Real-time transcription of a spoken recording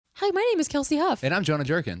Hi, my name is Kelsey Huff. And I'm Jonah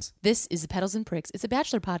Jerkins. This is the Petals and Pricks. It's a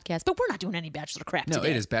Bachelor podcast, but we're not doing any Bachelor crap No,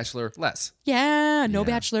 today. it is Bachelor less. Yeah, no Yeah.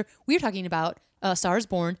 Bachelor. We're talking about Star is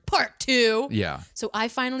Born Part 2. Yeah. So I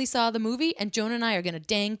finally saw the movie, and Jonah and I are going to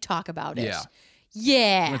dang talk about it. Yeah.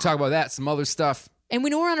 Yeah. We're going to talk about that, some other stuff. And we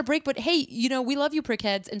know we're on a break, but hey, you know, we love you,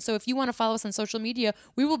 prickheads. And so if you want to follow us on social media,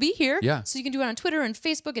 we will be here. Yeah. So you can do it on Twitter and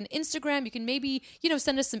Facebook and Instagram. You can maybe,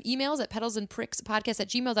 send us some emails at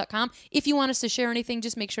petalsandprickspodcast@gmail.com. If you want us to share anything,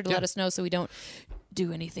 just make sure to let us know so we don't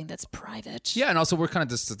do anything that's private. Yeah, and also we're kind of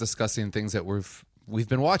just discussing things that we've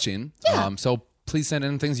been watching. Yeah. So please send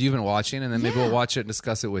in things you've been watching, and then maybe we'll watch it and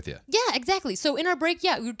discuss it with you. Yeah, exactly. So in our break,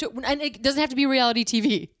 and it doesn't have to be reality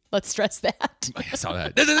TV. Let's stress that. I saw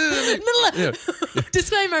that.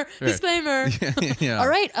 Disclaimer. Yeah. All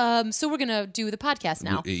right. So we're gonna do the podcast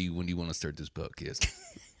now. When do you want to start this podcast?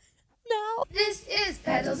 No. This is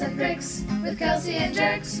Petals and Bricks with Kelsey and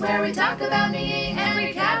Jerks, where we talk about me and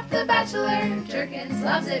recap The Bachelor. Jerkins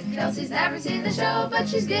loves it. Kelsey's never seen the show, but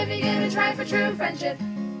she's giving it a try for true friendship.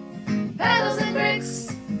 Petals and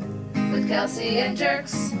Bricks with Kelsey and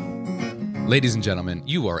Jerks. Ladies and gentlemen,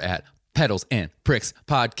 you are at Petals and Pricks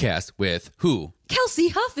podcast with who? Kelsey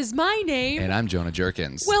Huff is my name. And I'm Jonah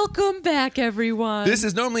Jerkins. Welcome back, everyone. This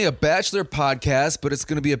is normally a Bachelor podcast, but it's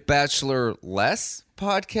going to be a Bachelor-less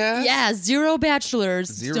podcast. Yeah, zero bachelors,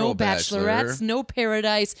 Zero no bachelor. bachelorettes, no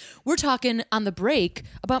paradise. We're talking on the break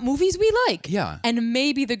about movies we like. Yeah. And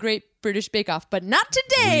maybe the Great British Bake Off, but not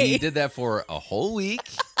today. We did that for a whole week.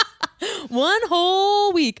 One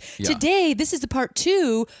whole week. Yeah. Today, this is the part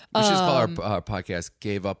 2. We should just call our podcast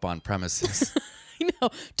Gave Up on Premises.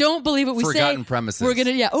 Don't believe what we say. Forgotten Premises. We're going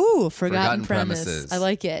to, Forgotten Premise. Premises. I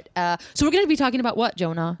like it. So we're going to be talking about what,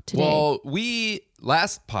 Jonah, today? Well,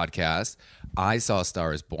 last podcast, I saw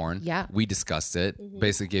Star is Born. Yeah. We discussed it.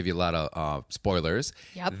 Basically gave you a lot of spoilers.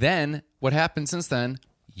 Yep. Then, what happened since then?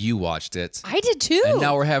 You watched it. I did too. And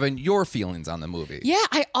now we're having your feelings on the movie. Yeah,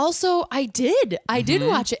 I did. I did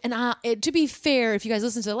watch it. And to be fair, if you guys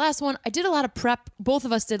listened to the last one, I did a lot of prep. Both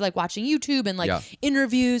of us did, like watching YouTube and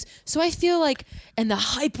interviews. So I feel like, and the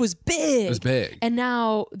hype was big. It was big. And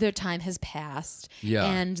now the time has passed. Yeah.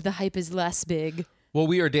 And the hype is less big. Well,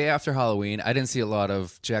 we are day after Halloween. I didn't see a lot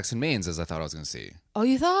of Jackson Maines as I thought I was going to see. Oh,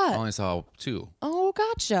 you thought? I only saw 2. Oh,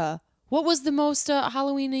 gotcha. What was the most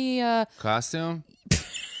Halloween-y? Costume?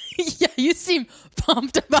 Yeah, you seem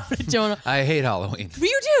pumped about it, Jonah. I hate Halloween.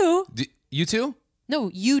 You do? You too?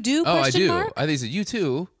 No, you do? Oh, I do. Mark? I think it's you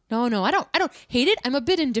too. No, I don't hate it. I'm a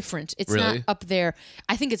bit indifferent. It's Really? not up there.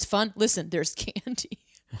 I think it's fun. Listen, there's candy.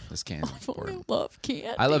 This candy's I important. love candy.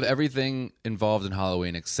 I love everything involved in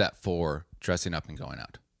Halloween except for dressing up and going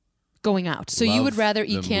out. going out. So you would Love rather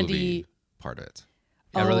the eat candy, movie part of it.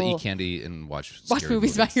 I'd rather Oh. eat candy and watch watch scary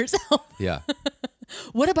movies by yourself. Yeah,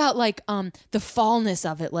 What about like the fallness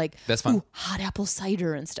of it, like That's fun. ooh, hot apple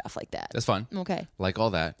cider and stuff like that? that's fun. Okay. Like all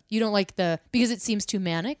that. You don't like because it seems too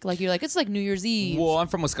manic. Like you're like it's like New Year's Eve. Well, I'm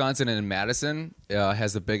from Wisconsin, and Madison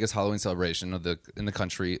has the biggest Halloween celebration in the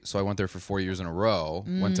country. So I went there for 4 years in a row.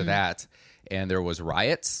 Went to that, and there was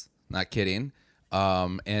riots. Not kidding.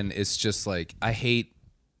 And it's just like I hate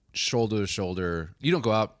shoulder to shoulder. You don't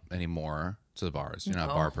go out anymore to the bars. You're not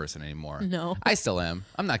a bar person anymore. No. I still am.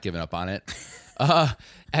 I'm not giving up on it. I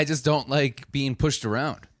just don't like being pushed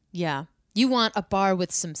around. Yeah. You want a bar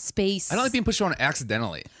with some space. I don't like being pushed around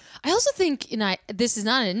accidentally. I also think, this is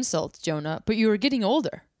not an insult, Jonah, but you are getting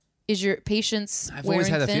older. Is your patience I've wearing always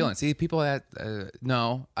had that thin? feeling. See, people that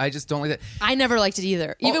no, I just don't like that. I never liked it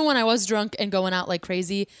either. Even when I was drunk and going out like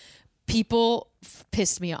crazy, people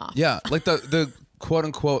pissed me off. Yeah, like the quote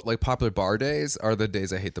unquote like popular bar days are the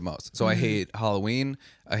days I hate the most. So I hate Halloween.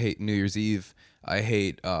 I hate New Year's Eve. I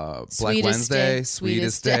hate Black Sweetest Wednesday, Day.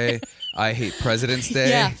 Sweetest Day. I hate President's Day.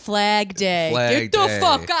 Yeah, Flag Day. Flag Get the Day,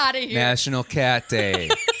 fuck out of here. National Cat Day.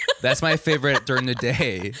 That's my favorite during the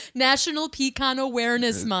day. National Pecan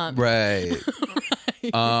Awareness Month. Right.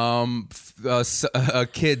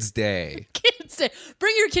 Kids Day. Kids Day.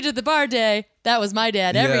 Bring your kid to the bar day. That was my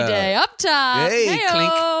dad every Yeah. day. Up top. Hey,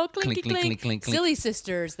 Hey-o. clink. Clinky Clink, clink, clink, clink, clink. Silly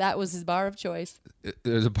Sisters. That was his bar of choice.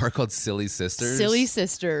 There's a bar called Silly Sisters. Silly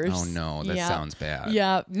Sisters. Oh no, that Yeah. sounds bad.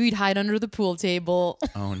 Yeah, we'd hide under the pool table.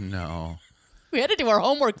 Oh no. We had to do our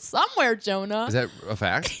homework somewhere, Jonah. Is that a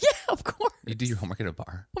fact? Yeah, of course. You do your homework at a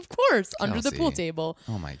bar. Of course, under the pool Kelsey. table.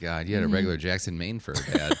 Oh my God, you had a regular Jackson Maine for a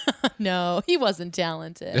dad. No, he wasn't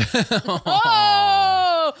talented.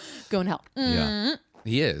 Oh, going hell. Yeah,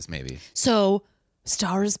 he is maybe. So,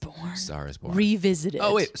 Star is Born. Star is Born. Revisited.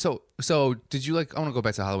 Oh wait, so did you like? I want to go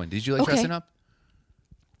back to Halloween. Did you like Okay. dressing up?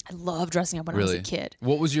 I love dressing up when Really? I was a kid.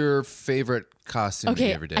 What was your favorite costume that you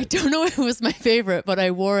Okay, ever did? I don't know if it was my favorite, but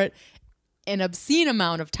I wore it an obscene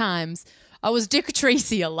amount of times, I was Dick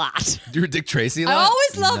Tracy a lot. You were Dick Tracy a I lot?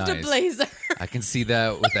 always loved a Nice. blazer. I can see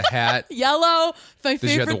that with a hat. Yellow, my Did you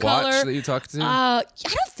have favorite the watch color. that you talked to? I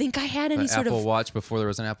don't think I had any An sort Apple of Watch before there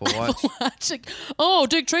was an Apple Watch? watch. Like, oh,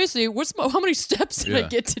 Dick Tracy, how many steps did I Yeah.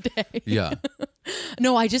 get today? Yeah.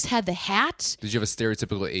 No, I just had the hat. Did you have a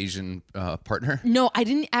stereotypical Asian partner? No, I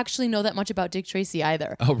didn't actually know that much about Dick Tracy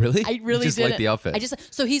either. Oh, really? I really you just didn't. like the outfit.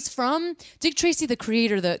 So he's from Dick Tracy, the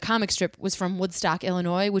creator, the comic strip was from Woodstock,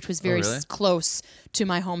 Illinois, which was very really? close to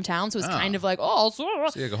my hometown. So it was kind of like, So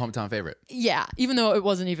you're like a hometown favorite. yeah, even though it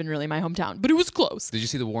wasn't even really my hometown, but it was close. Did you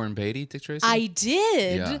see the Warren Beatty, Dick Tracy? I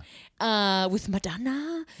did Yeah. with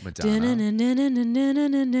Madonna.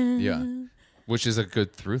 Yeah. Which is a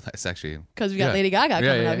good through. That's actually Because we got Yeah. Lady Gaga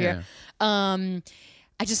coming Yeah, up here.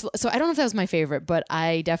 So I don't know if that was my favorite, but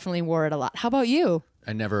I definitely wore it a lot. How about you?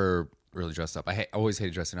 I never really dressed up. I always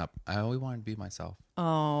hated dressing up. I always wanted to be myself.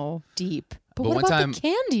 Oh, deep. But But what one about time- the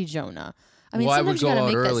candy, Jonah? I mean, Well, I would sometimes you go got to out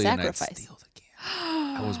make early that and I'd sacrifice. steal the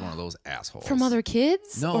candy. I was one of those assholes. From other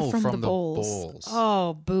kids? No, or from the the bowls? bowls.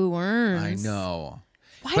 Oh, boo earns. I know.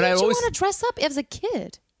 Why But did I you always- want to dress up as a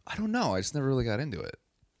kid? I don't know. I just never really got into it.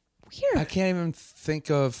 Weird. I can't even think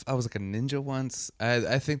of. I was like a ninja once.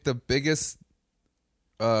 I think the biggest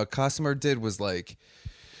costumer did was like.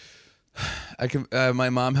 My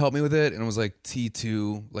mom helped me with it, and it was like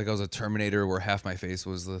T2. Like I was a Terminator, where half my face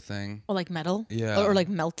was the thing. Or like metal? Yeah. Or like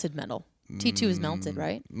melted metal. T2 is melted,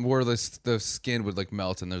 right? Where the skin would like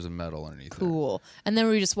melt, and there's a metal underneath. Cool. And then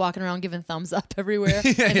we were just walking around giving thumbs up everywhere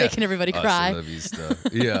and making everybody cry. Hasta la vista.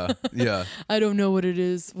 Yeah, yeah. I don't know what it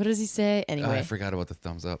is. What does he say? I Anyway, forgot about the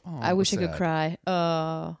thumbs up. Oh, I wish I could sad. cry.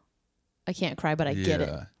 I can't cry, but I get it.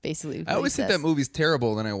 Yeah. Basically, I always think that movie's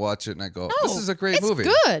terrible, then I watch it and I go, "This is a great it's movie."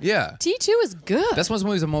 good. Yeah, T2 is good. that's one of those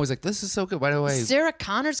movies I'm always like, "This is so good." Why do I? Sarah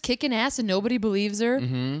Connor's kicking ass and nobody believes her.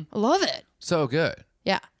 I love it. So good.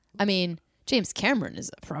 Yeah. I mean, James Cameron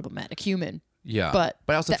is a problematic human. Yeah, But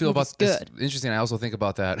I also that feel about movie's this. good. Interesting. I also think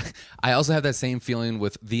about that. I also have that same feeling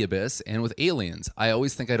with The Abyss and with Aliens. I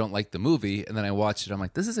always think I don't like the movie, and then I watch it. I'm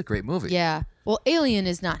like, "This is a great movie." Yeah. Well, Alien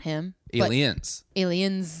is not him. but Aliens.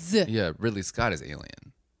 Aliens. Yeah, Ridley Scott is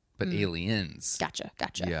Alien, but Aliens. Gotcha.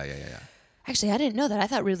 Yeah. Actually, I didn't know that. I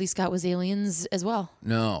thought Ridley Scott was Aliens as well.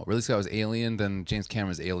 No, Ridley Scott was Alien, then James Cameron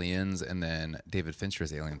was Aliens, and then David Fincher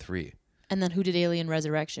is Alien 3. And then who did Alien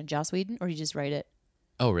Resurrection? Joss Whedon? Or did you just write it?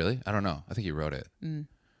 Oh, really? I don't know. I think he wrote it.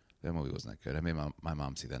 That movie wasn't that good. I made my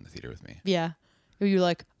mom see that in the theater with me. Yeah. Were you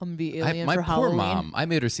like, I'm going to be Alien My for poor Halloween? mom. I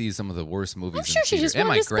made her see some of the worst movies. I'm sure in she theater. just And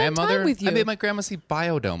wanted my to spend time grandmother. with you. I made my grandma see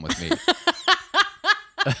Biodome with me.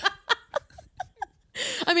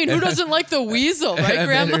 I mean, who doesn't like the weasel, right, I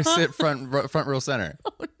Grandma? made her sit front row center.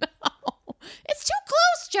 It's too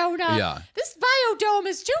close, Jonah. Yeah. This biodome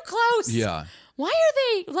is too close. Yeah. Why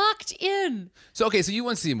are they locked in? So okay, so you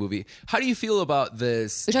went to see a movie. How do you feel about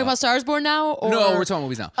this? We're talking about Stars Born now? Or? No, we're talking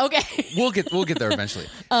movies now. Okay. We'll get there eventually.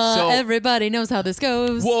 So Everybody knows how this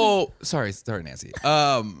goes. whoa, sorry, Nancy.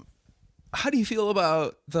 How do you feel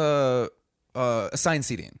about the assigned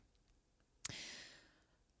seating?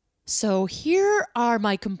 So here are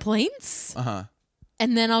my complaints,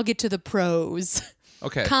 and then I'll get to the pros.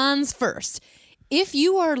 Okay. Cons first. If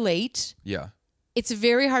you are late, Yeah. it's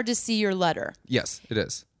very hard to see your letter. Yes, it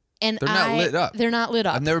is. And They're not lit up. They're not lit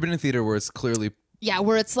up. I've never been in a theater where it's clearly. Yeah,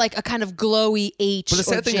 where it's like a kind of glowy H. But the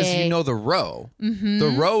sad or thing J. is, you know the row. Mm-hmm. The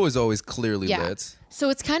row is always clearly Yeah. lit. So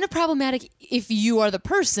it's kind of problematic if you are the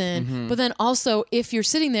person, Mm-hmm. but then also if you're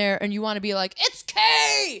sitting there and you want to be like, it's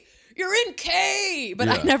K, you're in K, but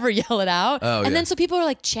I Yeah. never yell it out. Oh, and yeah. then so people are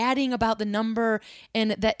like chatting about the number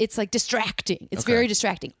and that it's like distracting. It's Okay. very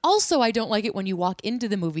distracting. Also, I don't like it when you walk into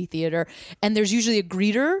the movie theater and there's usually a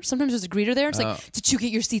greeter. Sometimes there's a greeter there. It's Oh. like, did you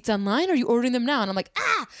get your seats online? Or are you ordering them now? And I'm like,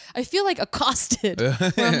 I feel like accosted. Where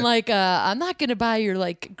I'm like, I'm not going to buy your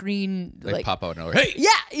like green, Like pop out and over. Hey.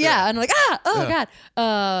 yeah. And I'm like, God.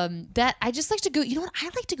 That I just like to go, you know what? I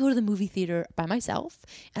like to go to the movie theater by myself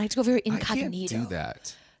and I like to go very I incognito. can't do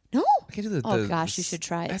that. No? I can't do the. Oh gosh, you should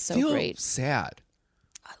try it. I It's so feel great. sad.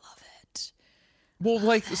 I love it. Well,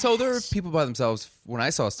 like, so there are people by themselves. When I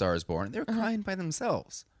saw Stars Born, they Uh-huh. were crying by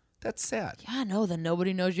themselves. That's sad. Yeah, no, then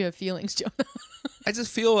nobody knows you have feelings, Jonah. I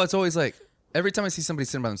just feel it's always like every time I see somebody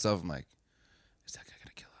sitting by themselves, I'm like, is that guy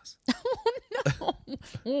gonna kill us?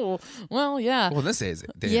 Oh, well, yeah. Well, in this day and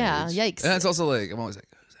Yeah, age. yikes. And it's also like I'm always like,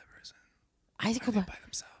 who's that person I go by. by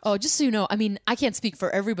themselves? Oh, just so you know, I mean, I can't speak for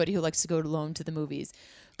everybody who likes to go alone to the movies.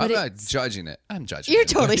 I'm But not judging it. I'm judging. You're it.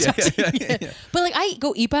 totally Yeah, judging yeah, it. But like, I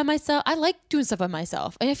go eat by myself. I like doing stuff by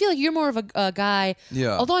myself. And I feel like you're more of a guy.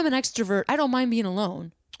 Yeah. Although I'm an extrovert, I don't mind being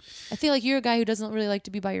alone. I feel like you're a guy who doesn't really like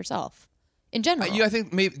to be by yourself. in general. I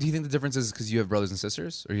think maybe. Do you think the difference is because you have brothers and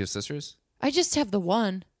sisters, or you have sisters? I just have the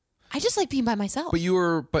one. I just like being by myself. But you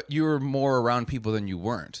were more around people than you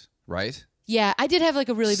weren't, right? Yeah, I did have like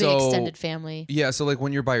a really big extended family. Yeah, so like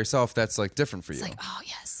when you're by yourself, that's like different for you. It's like, oh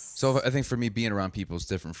yes. So I think for me, being around people is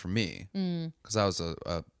different for me because I was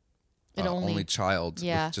a only child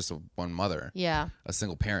with just one mother. Yeah. A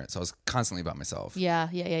single parent, so I was constantly by myself.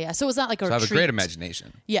 Yeah. So it's not like a So I have a treat. great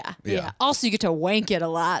imagination. Yeah. Also, you get to wank it a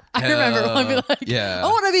lot. I remember when we were like, yeah. I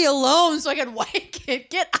want to be alone so I can wank it.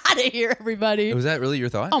 Get out of here, everybody. Was that really your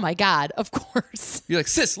thought? Oh my God, of course. You're like,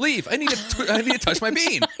 sis, leave. I need to touch my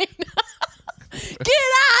bean. Get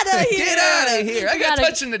out of here. Get out of here. I got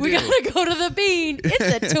touching to do. We gotta go to the bean.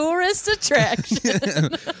 It's a tourist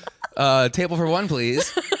attraction. Table for one,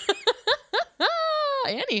 please.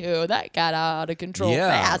 Anywho, that got out of control Yeah,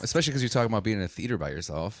 fast. especially because you're talking about being in a theater by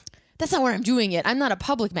yourself. That's not where I'm doing it. I'm not a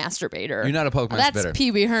public masturbator. You're not a public masturbator. That's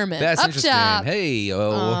Pee Wee Herman. That's Up interesting. top. Hey,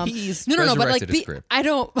 he's No, but like, resurrected his career. I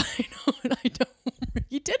don't.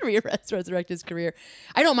 He did resurrect his career.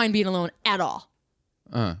 I don't mind being alone at all.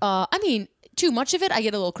 I mean, too much of it, I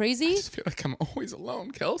get a little crazy. I just feel like I'm always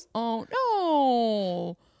alone, Kels. Oh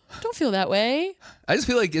no! Don't feel that way. I just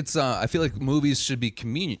feel like it's. I feel like movies should be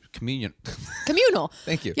communal. Communal.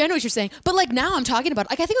 Thank you. Yeah, I know what you're saying. But like now I'm talking about,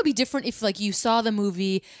 like, I think it would be different if like you saw the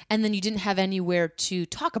movie and then you didn't have anywhere to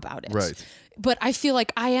talk about it. Right. But I feel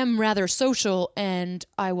like I am rather social and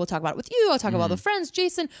I will talk about it with you. I'll talk about it with friends,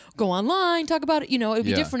 Jason, go online, talk about it. You know, it would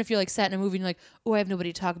be different if you're like sat in a movie and you're like, oh, I have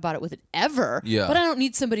nobody to talk about it with it ever. Yeah. But I don't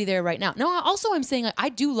need somebody there right now. No, also I'm saying like I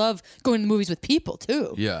do love going to movies with people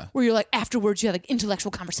too. Yeah. Where you're like afterwards you have like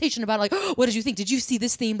intellectual conversation about like, oh, what did you think? Did you see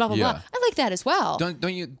this theme? Blah blah blah. I like that as well.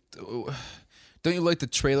 Don't you like the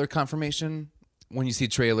trailer confirmation when you see a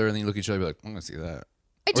trailer and then you look at each other and be like, I'm gonna see that.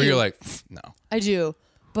 I do. Or you're like, no. I do.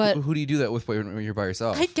 But Who do you do that with when you're by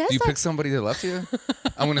yourself? I guess do you pick somebody that left you?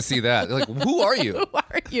 I'm gonna see that. They're like, who are you? who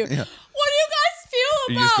are you? Yeah. What do you guys feel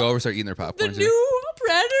You about just go over, start eating their popcorn. the new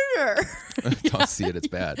Predator? Don't see it. It's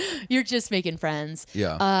bad. You're just making friends.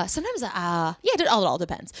 Yeah. Sometimes, it all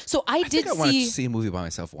depends. So I did think I wanted to see a movie by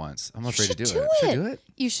myself once. I'm afraid to do it. Should I do it?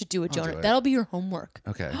 You should do it, Jonah. do it. That'll be your homework.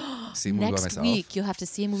 Okay. See a movie by Next myself. week, you'll have to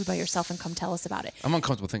see a movie by yourself and come tell us about it. I'm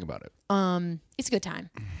uncomfortable thinking about it. It's a good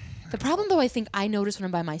time. The problem, though, I think I notice when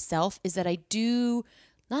I'm by myself is that I do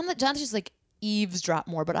not just like eavesdrop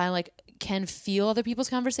more, but I like can feel other people's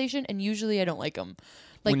conversation, and usually I don't like them.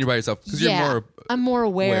 Like, when you're by yourself, because I'm more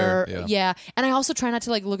aware. yeah. And I also try not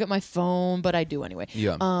to like look at my phone, but I do anyway.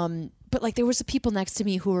 Yeah. But like there were some people next to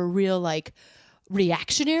me who were real like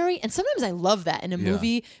reactionary, and sometimes I love that in a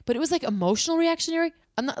movie, but it was like emotional reactionary.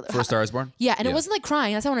 I'm not For A Star Is Born? Yeah, and it wasn't like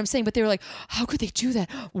crying. That's not what I'm saying. But they were like, "How could they do that?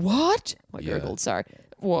 What?" I gurgled. Sorry.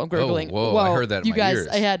 Whoa, I'm gurgling. Whoa, I heard that in you my guys, ears.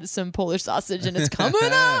 I had some Polish sausage, and it's coming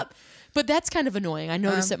up. But that's kind of annoying. I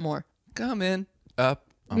notice it more. Coming up.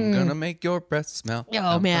 I'm gonna make your breath smell.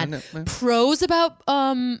 Oh man, pros about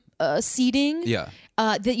seating. Yeah.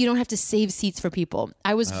 That you don't have to save seats for people.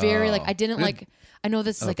 I was very like I didn't like. I know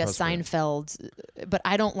this is like a Seinfeld, but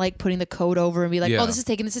I don't like putting the code over and be like, oh, this is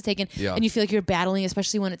taken, Yeah. and you feel like you're battling,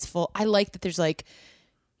 especially when it's full. I like that there's like,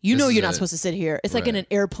 you're not supposed to sit here. It's like in an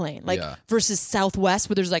airplane, like versus Southwest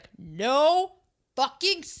where there's like no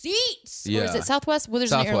fucking seats. Or is it Southwest where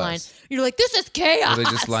there's an airline? You're like, this is chaos. Or they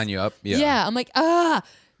just line you up. Yeah. Yeah. I'm like,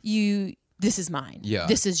 this is mine. Yeah.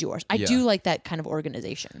 This is yours. I do like that kind of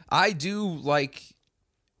organization. I do like.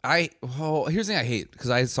 Here's the thing I hate,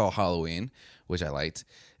 because I saw Halloween, which I liked,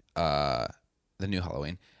 the new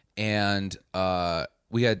Halloween, and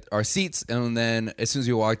we had our seats, and then as soon as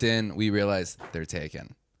we walked in, we realized they're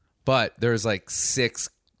taken. But there's like 6,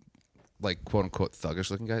 like quote unquote thuggish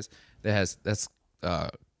looking guys. That's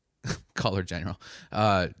color general,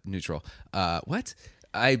 neutral. What?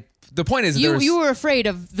 The point is, you were afraid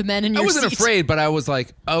of the men in your I wasn't seat. afraid, but I was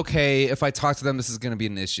like, okay, if I talk to them, this is going to be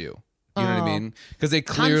an issue. You know what I mean? Because they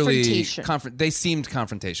clearly they seemed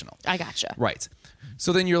confrontational. I gotcha. Right.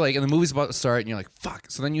 So then you're like, and the movie's about to start, and you're like, fuck.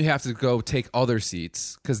 So then you have to go take other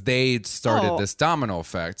seats because they started this domino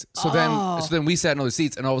effect. So then we sat in other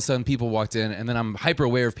seats, and all of a sudden people walked in, and then I'm hyper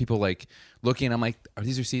aware of people like looking. I'm like, are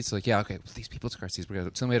these your seats? Like, yeah, okay. Well, these people took our seats.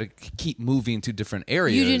 So we had to keep moving to different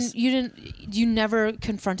areas. You never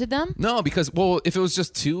confronted them? No, because if it was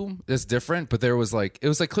just 2, that's different. But it was like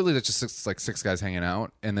clearly that's just 6 guys hanging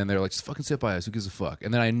out, and then they're like, just fucking sit by us. Who gives a fuck?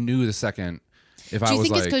 And then I knew the second. Do you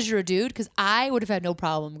think it's because you're a dude? Because I would have had no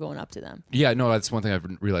problem going up to them. Yeah, no, that's one thing I've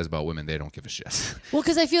realized about women. They don't give a shit. Well,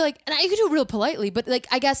 because I feel like, and I could do it real politely, but like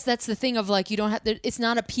I guess that's the thing of like you don't have. It's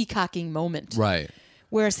not a peacocking moment, Right.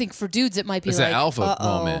 Whereas I think for dudes, it might be It's like an alpha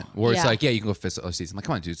moment where it's Yeah. like, yeah, you can go fist other seats. I'm like,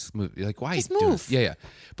 come on, dude, just move. You're like, why Just are you doing move. it? Yeah.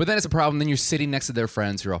 But then it's a problem. Then you're sitting next to their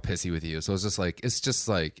friends who are all pissy with you. So it's just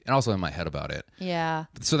like, and also in my head about it. Yeah.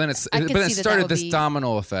 So then I but could then it see that started would this be-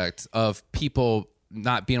 domino effect of people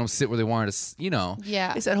not being able to sit where they wanted to,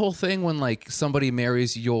 Yeah. It's that whole thing when like somebody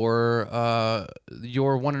marries your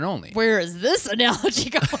one and only. Where is this analogy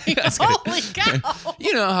going? Holy cow.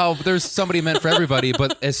 You know how there's somebody meant for everybody,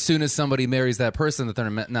 but as soon as somebody marries that person that they're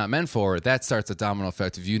not meant for, that starts a domino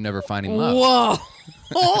effect of you never finding love. Whoa.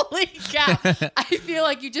 Holy cow. I feel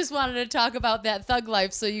like you just wanted to talk about that thug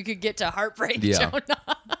life so you could get to heartbreak, Yeah.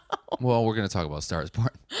 Jonah. Well, we're going to talk about Star is Born.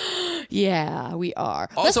 Yeah, we are.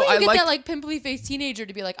 That's Also, why you I get like- that like pimply faced teenager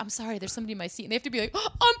to be like, I'm sorry, there's somebody in my seat. And they have to be like,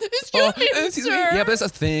 excuse me, excuse me. sir. Yeah, but that's a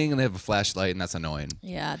thing, and they have a flashlight, and that's annoying.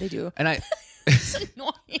 Yeah, they do. And I, It's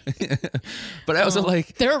annoying. but I also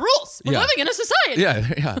like, There are rules. We're Yeah. living in a society.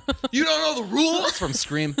 yeah. You don't know the rules from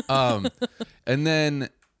Scream. And then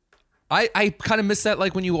I kind of miss that,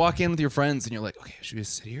 like when you walk in with your friends and you're like, okay, should we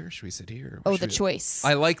sit here? Should we sit here? Oh, Should the we-" choice.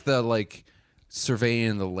 I like the like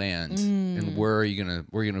surveying the land and where are you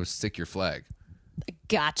gonna stick your flag?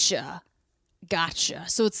 Gotcha.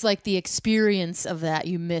 So it's like the experience of that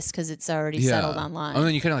you miss because it's already settled online. And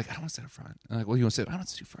then you kind of like, I don't want to sit up front. And like, well, you want to sit? I don't want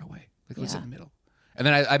to sit too far away. Like, let's sit Yeah. in the middle. And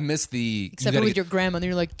then I miss the Except for with your grandma, and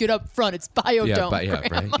you're like, get up front. It's Biodome.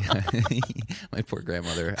 right. My poor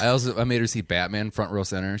grandmother. I made her see Batman front row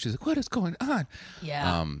center, and she's like, "What is going on?"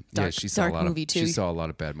 Yeah. Yeah, she saw a dark lot movie of too. she saw a lot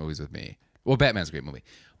of bad movies with me. Well, Batman's a great movie,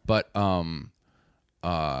 but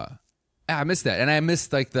I miss that, and I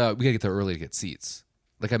miss like we gotta get there early to get seats.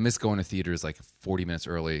 Like I miss going to theaters like 40 minutes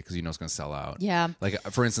early because you know it's gonna sell out. Yeah. Like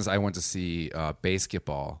for instance, I went to see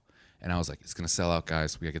basketball. And I was like, it's going to sell out,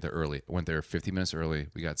 guys. We got to get there early. I went there 50 minutes early.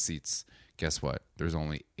 We got seats. Guess what? There's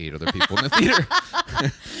only 8 other people in the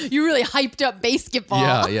theater. You really hyped up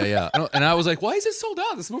basketball. Yeah. And I was like, why is it sold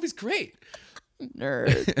out? This movie's great.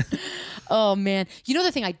 Nerd. Oh, man. You know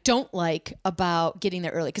the thing I don't like about getting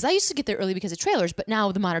there early? Because I used to get there early because of trailers, but now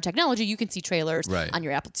with the modern technology, you can see trailers Right. on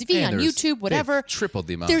your Apple TV, And on there's- YouTube, whatever. they've tripled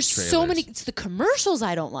the amount There's of so trailers. many. It's the commercials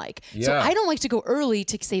I don't like. So Yeah. I don't like to go early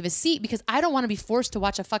to save a seat because I don't want to be forced to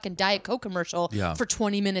watch a fucking Diet Coke commercial Yeah. for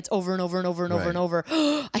 20 minutes over and over and over and over Right. and over.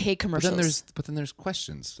 I hate But commercials. then there's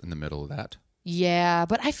questions in the middle of that Yeah,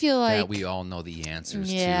 but I feel like that we all know the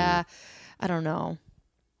answers yeah, to. I don't know.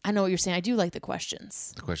 I know what you're saying. I do like the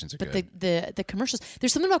questions. The questions are But good. the commercials,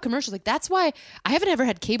 there's something about commercials. Like that's why I haven't ever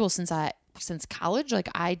had cable since college. Like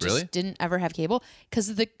I just Really? didn't ever have cable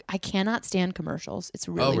because I cannot stand commercials. It's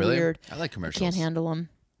really, really? weird. I like commercials. Can't handle them.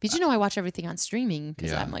 Did you know I watch everything on streaming because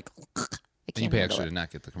Yeah. I'm like I And you can't pay handle extra it. to not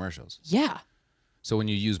get the commercials. Yeah. So when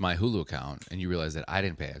you use my Hulu account and you realize that I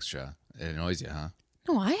didn't pay extra, it annoys you, huh?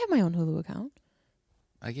 No, I have my own Hulu account.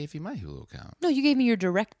 I gave you my Hulu account. No, you gave me your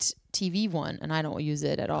Direct TV one, and I don't use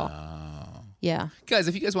it at all. Yeah. Guys,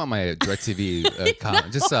 if you guys want my DirecTV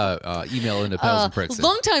account, just email into Pals and Pricks.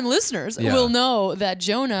 Longtime listeners Yeah. will know that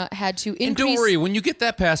Jonah had to increase. And don't worry, when you get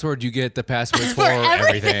that password, you get the password for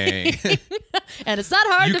everything. everything. And it's not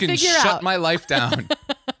hard You to can figure shut out. my life down.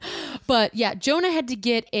 But yeah, Jonah had to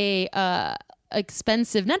get a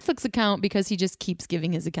expensive Netflix account because he just keeps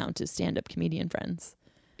giving his account to stand-up comedian friends.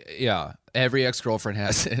 Yeah, every ex-girlfriend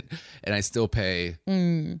has it, and I still pay.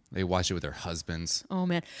 They watch it with their husbands. Oh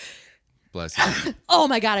man. Bless you. Oh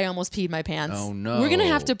my god, I almost peed my pants. Oh, no. We're gonna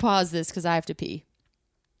have to pause this because I have to pee.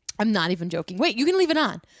 I'm not even joking. Wait, you can leave it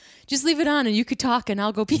on. Just leave it on and you could talk and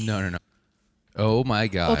I'll go pee. No. Oh my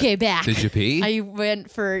God. Okay, back. Did you pee? I went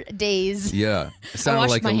for days. Yeah. It sounded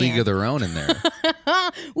washed like my a League hand. of Their Own in there.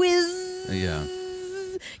 Whiz. Yeah.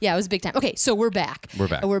 Yeah, it was big time. Okay, so we're back.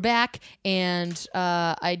 We're back. And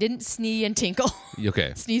I didn't sneeze and tinkle.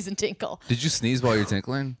 Okay. Sneeze and tinkle. Did you sneeze while you're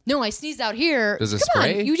tinkling? No, I sneezed out here. Does it Come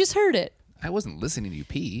spray? on, you just heard it. I wasn't listening to you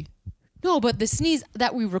pee. No, but the sneeze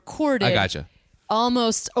that we recorded I gotcha.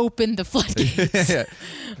 almost opened the floodgates. It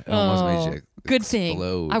almost made you Good thing.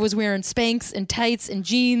 explode. I was wearing Spanx and tights and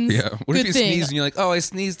jeans. Yeah. What Good if you thing. sneeze and you're like, oh, I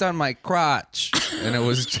sneezed on my crotch, and it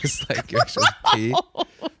was just like actually pee.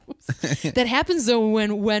 That happens though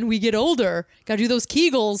when we get older. Got to do those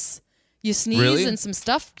Kegels. You sneeze Really? and some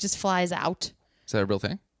stuff just flies out. Is that a real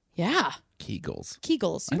thing? Yeah. Kegels.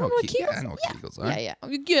 Kegels. I You know don't know what Ke- yeah, Kegels I know what are? Kegels are.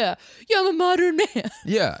 Yeah. Yeah, I'm a modern man.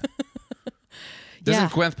 Yeah. Doesn't Yeah.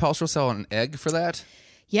 Gwyneth Paltrow sell an egg for that?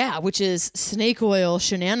 Yeah, which is snake oil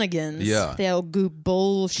shenanigans. Yeah. They'll goop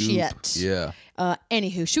bullshit. Goop. Yeah.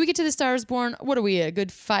 Anywho, should we get to the Stars Born? What are we, a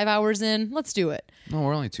good 5 hours in? Let's do it. No,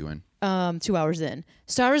 we're only 2 in. 2 hours in.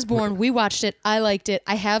 Star is Born, we watched it. I liked it.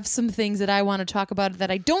 I have some things that I want to talk about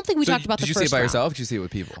that I don't think we talked about the first Did you see it by round. yourself? Did you see it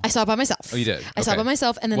with people? I saw it by myself. Oh, you did? I saw it by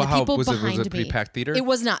myself, and then Well, the people was behind it, was it a me. pre-packed theater? It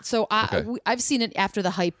was not. So Okay. I've seen it after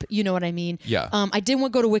the hype. You know what I mean? Yeah. I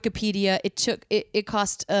didn't go to Wikipedia. It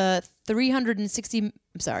cost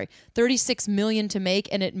 36 million to make,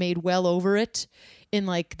 and it made well over it in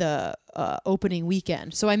like the opening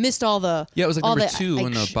weekend. So I missed all the Yeah, it was like all number the 2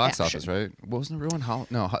 in the box action. office, right? What was number 1?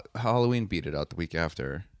 Halloween beat it out the week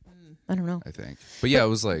after, I don't know. I think. But yeah, it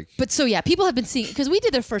was like... But so yeah, people have been seeing because we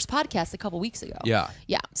did their first podcast a couple weeks ago. Yeah.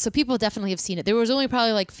 Yeah. So people definitely have seen it. There was only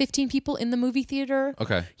probably like 15 people in the movie theater.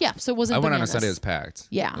 Okay. Yeah. So it wasn't. I went on a bananas. Sunday, it was packed.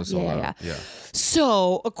 Yeah, It was sold yeah. out. Yeah.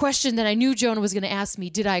 So a question that I knew Jonah was going to ask me: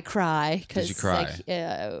 did I cry? Did you cry?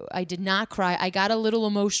 I did not cry. I got a little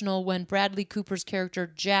emotional when Bradley Cooper's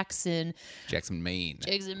character Jackson Maine.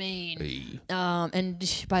 Hey.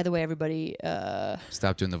 and by the way, everybody,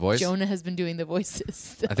 Stop doing the voice. Jonah has been doing the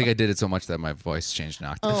voices. I think I did it so much that my voice changed an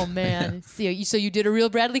octave. Oh man! So you did a real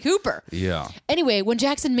Bradley Cooper. Yeah. Anyway, when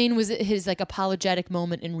Jackson Maine was at his like apologetic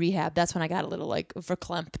moment in rehab, that's when I got a little like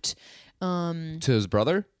verklempt. To his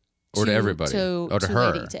brother? Or to everybody? To to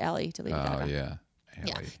her? Lady, to Ellie, to Lady Oh, Gaga. yeah.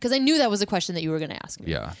 Yeah, Haley. because I knew that was a question that you were going to ask me.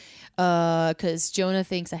 Yeah. Because Jonah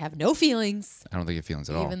thinks I have no feelings, I don't think you have feelings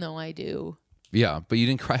at all. even though I do. Yeah, but you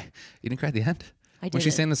didn't cry. You didn't cry at the end? I When she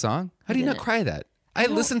didn't. sang the song? How do you not didn't. cry that? I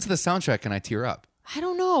listened to the soundtrack and I tear up. I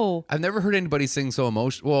don't know. I've never heard anybody sing so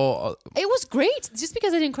emotional. Well, It was great. Just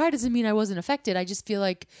because I didn't cry doesn't mean I wasn't affected. I just feel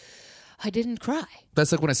like I didn't cry.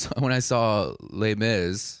 that's like when I saw Les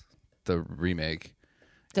Mis, the remake.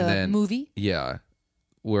 The and then- movie. Yeah,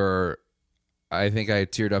 where I think I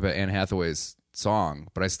teared up at Anne Hathaway's song,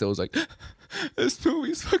 but I still was like, this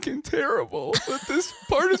movie's fucking terrible, but this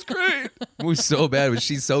part is great. It was so bad, but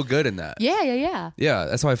she's so good in that. Yeah. Yeah,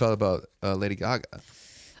 that's how I felt about Lady Gaga.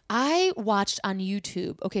 I watched on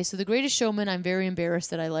YouTube. Okay, so The Greatest Showman, I'm very embarrassed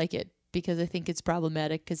that I like it because I think it's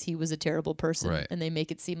problematic because he was a terrible person Right. and they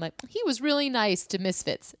make it seem like he was really nice to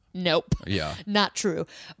misfits. Nope. Yeah. Not true.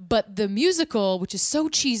 But the musical, which is so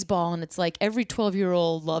cheeseball and it's like every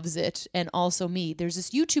 12-year-old loves it and also me. There's this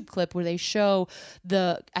YouTube clip where they show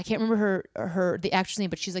I can't remember the actress name,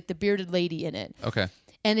 but she's like the bearded lady in it. Okay.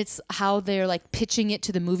 And it's how they're like pitching it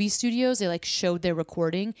to the movie studios. They like showed their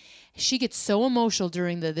recording. She gets so emotional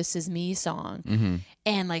during the "This Is Me" song,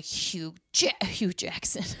 and like Hugh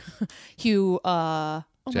Jackson, oh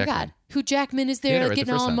my God, Hugh Jackman is there Yeah, like, right, the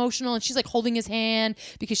getting first all time. emotional, and she's like holding his hand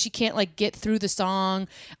because she can't like get through the song,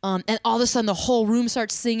 and all of a sudden the whole room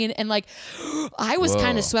starts singing, and like I was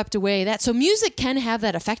kind Whoa. of swept away. So music can have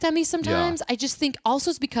that effect on me sometimes. I just think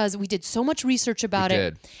also it's because we did so much research about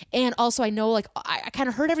it, and also I know like I kind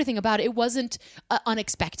of heard everything about it. It wasn't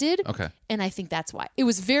unexpected. Okay. And I think that's why it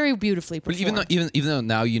was very beautifully But performed. even though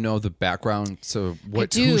now you know the background, so who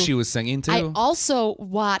do. she was singing to. I also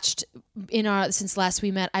watched since last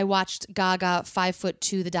we met, I watched Gaga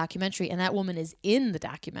 5'2", the documentary, and that woman is in the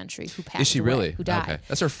documentary who passed Is she away, really? who died. Okay.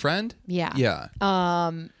 That's her friend? Yeah. Yeah.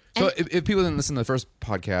 So if people didn't listen to the first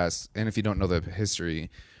podcast, and if you don't know the history,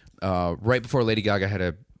 right before Lady Gaga had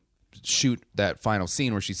to shoot that final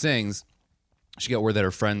scene where she sings, she got word that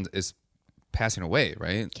her friend is passing away,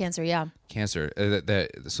 right? Cancer, yeah. Cancer.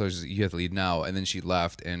 So you have to leave now. And then she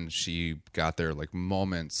left, and she got there like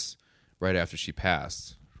moments right after she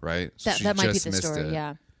passed, right? So she That might be just the missed story, it.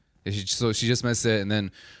 yeah. So she just missed it, and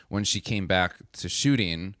then when she came back to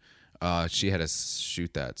shooting, she had to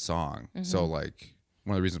shoot that song. Mm-hmm. So like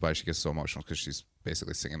one of the reasons why she gets so emotional because she's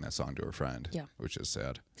basically singing that song to her friend. Yeah. Which is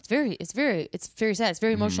sad. It's very sad. It's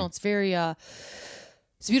very emotional. It's very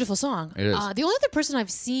it's a beautiful song. It is. The only other person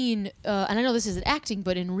I've seen, and I know this isn't acting,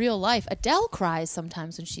 but in real life, Adele cries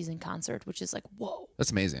sometimes when she's in concert, which is like, whoa.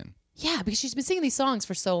 That's amazing. Yeah, because she's been singing these songs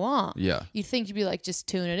for so long. Yeah. You'd think you'd be like, just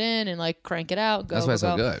tune it in and like crank it out. Go, That's why it's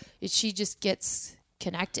so go. good. She just gets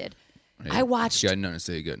connected. Yeah. I watched. You got nothing to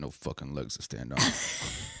say. You got no fucking legs to stand on.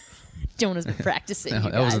 Jonah's been practicing. No,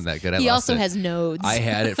 you that wasn't guys. that good. I He lost also it. has nodes. I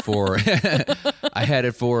had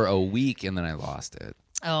it for a week, and then I lost it.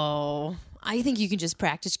 Oh, I think you can just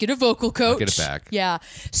practice. Get a vocal coach. get it back. Yeah.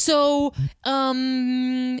 So,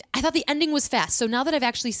 I thought the ending was fast. So now that I've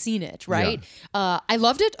actually seen it, right? I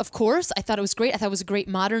loved it. Of course, I thought it was great. I thought it was a great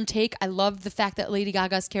modern take. I loved the fact that Lady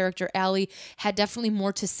Gaga's character Allie had definitely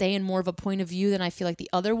more to say and more of a point of view than I feel like the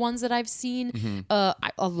other ones that I've seen. I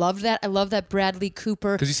love that. I love that Bradley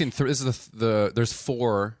Cooper. Because you've seen this is there's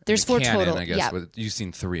four. There's in the 4 canon, total, I guess. yeah. But you've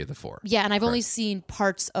seen 3 of the 4. Yeah, and I've only seen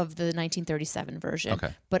parts of the 1937 version. Okay.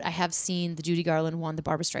 But I have seen the Judy Garland one, the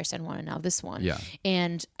Barbra Streisand one, and now this one. Yeah.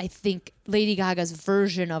 And I think Lady Gaga's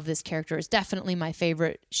version of this character is definitely my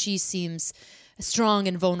favorite. She seems strong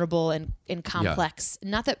and vulnerable and complex.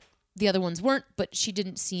 Not that the other ones weren't, but she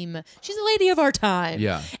didn't seem. She's a lady of our time.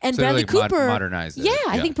 Yeah, and so Bradley Cooper modernized it. Yeah,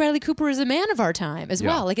 I think Bradley Cooper is a man of our time as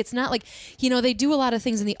well. Like it's not like they do a lot of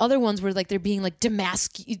things in the other ones where like they're being like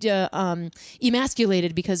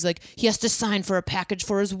emasculated because like he has to sign for a package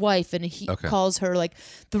for his wife and he calls her like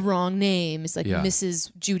the wrong name. It's like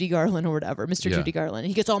Mrs. Judy Garland or whatever, Mr. Judy Garland. And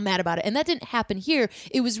he gets all mad about it, and that didn't happen here.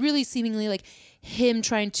 It was really seemingly like him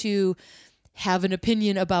trying to have an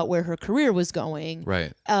opinion about where her career was going,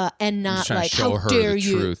 right? And not like show how her dare the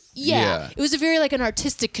you? Truth. Yeah, it was a very like an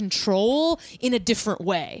artistic control in a different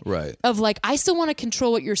way, right? Of like I still want to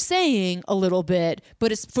control what you're saying a little bit,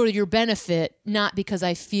 but it's for your benefit, not because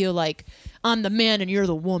I feel like I'm the man and you're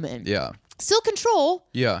the woman. Yeah. Still control.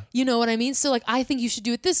 Yeah. You know what I mean? So like I think you should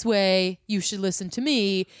do it this way. You should listen to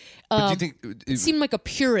me. But do you think it seemed like a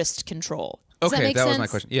purist control? Does that make was sense? my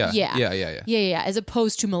question. Yeah. As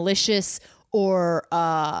opposed to malicious or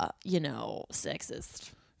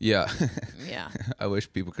sexist. Yeah. Yeah. I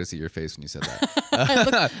wish people could see your face when you said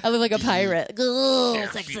that. I look like a pirate.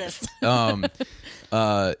 Sexist.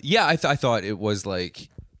 I thought it was like,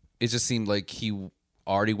 it just seemed like he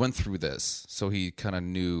already went through this, so he kind of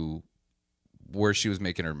knew where she was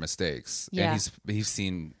making her mistakes. Yeah. And he's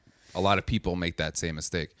seen a lot of people make that same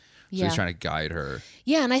mistake. So he's trying to guide her.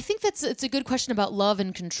 Yeah, and I think it's a good question about love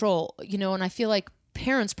and control, and I feel like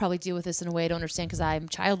parents probably deal with this in a way I don't understand because I'm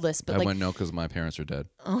childless. But I wouldn't know because my parents are dead.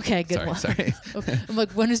 Okay, good one. Sorry. I'm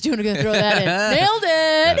like, when is Juna going to throw that in? Nailed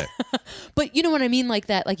it! But you know what I mean? Like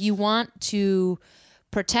that, like you want to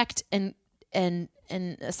protect and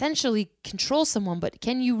essentially control someone, but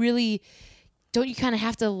can you really... Don't you kind of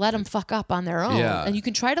have to let them fuck up on their own? Yeah. And you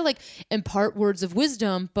can try to like impart words of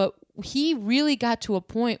wisdom, but he really got to a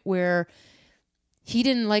point where he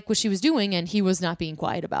didn't like what she was doing and he was not being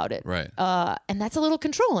quiet about it. Right. And that's a little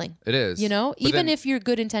controlling. It is. Even if you're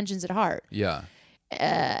good intentions at heart. Yeah.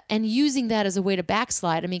 And using that as a way to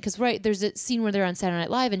backslide. I mean, because there's a scene where they're on Saturday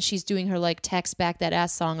Night Live and she's doing her like text back that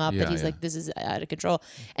ass song up that he's like, this is out of control.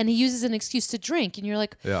 And he uses an excuse to drink and you're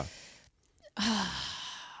like, yeah.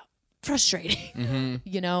 Frustrating,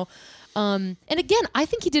 and again, I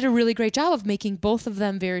think he did a really great job of making both of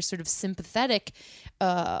them very sort of sympathetic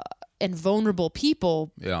and vulnerable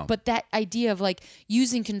people. Yeah. But that idea of like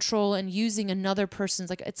using control and using another person's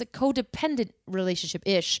like it's a codependent relationship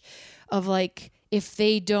ish of like if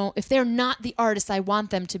they're not the artist I want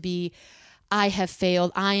them to be, I have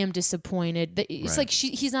failed, I am disappointed. It's like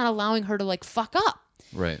he's not allowing her to like fuck up.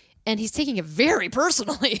 Right. And he's taking it very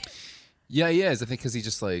personally. Yeah, he is. I think because he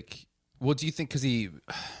just like. Well, do you think because he?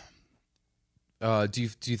 Do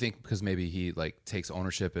you think because maybe he like takes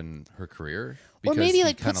ownership in her career? Because or maybe he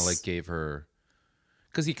like kind of like gave her.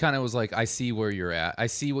 Because he kind of was like, I see where you're at. I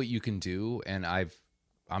see what you can do, and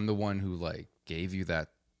I'm the one who like gave you that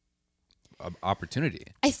opportunity.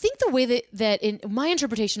 I think the way that in my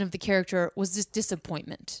interpretation of the character was this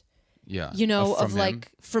disappointment. Yeah.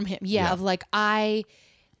 From him. Yeah. Of like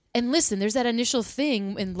and listen, there's that initial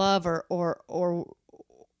thing in love or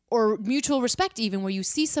mutual respect even where you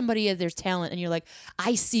see somebody at their talent and you're like,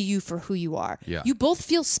 I see you for who you are. Yeah. You both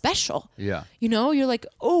feel special. Yeah. You're like,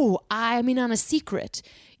 oh, I'm in on a secret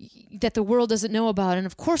that the world doesn't know about. And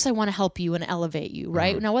of course I want to help you and elevate you,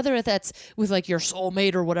 right? Now, whether that's with like your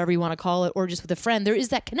soulmate or whatever you want to call it, or just with a friend, there is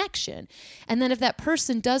that connection. And then if that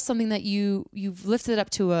person does something that you've lifted up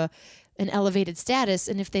to an elevated status,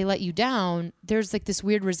 and if they let you down, there's like this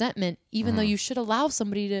weird resentment, even though you should allow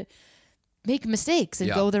somebody to make mistakes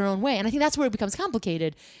and go their own way. And I think that's where it becomes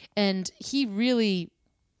complicated. And it really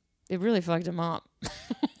fucked him up.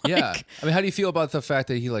 Yeah. I mean, how do you feel about the fact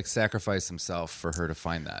that he like sacrificed himself for her to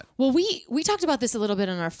find that? Well, we talked about this a little bit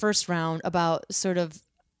in our first round about sort of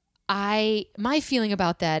my feeling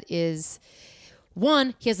about that is,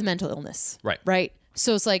 one, he has a mental illness. Right?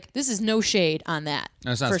 So it's like, this is no shade on that.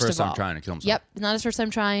 And it's not his first time trying to kill himself. Yep, not his first time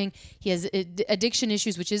trying. He has addiction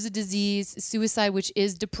issues, which is a disease, suicide, which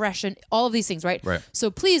is depression, all of these things, right? Right. So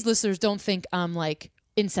please, listeners, don't think I'm like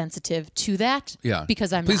insensitive to that. Yeah.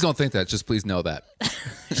 Because I'm Please not. don't think that. Just please know that.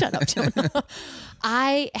 Shut up, Jonah.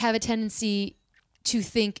 I have a tendency to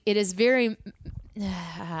think it is very...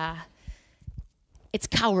 it's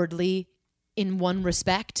cowardly in one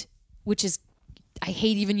respect, which is... I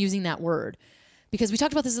hate even using that word. Because we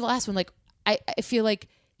talked about this in the last one. Like, I feel like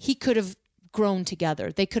he could have grown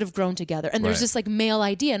together. They could have grown together. And there's this like male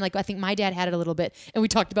idea. And like, I think my dad had it a little bit. And we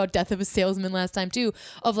talked about Death of a Salesman last time too,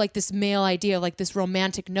 of like this male idea, like this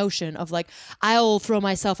romantic notion of like, I'll throw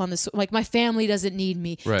myself on this, like my family doesn't need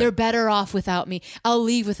me. Right. They're better off without me. I'll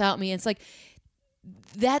leave without me. And it's like,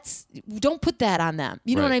 don't put that on them.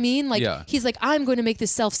 You know what I mean? Like he's like, I'm going to make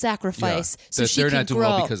this self-sacrifice so she can grow. They're not doing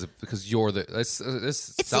well because you're it's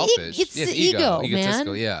selfish. It's the ego,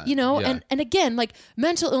 man. Yeah. You know, and again, like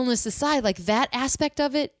mental illness aside, like that aspect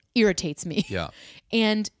of it irritates me. Yeah.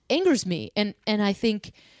 And angers me. And I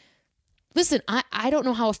think, listen, I don't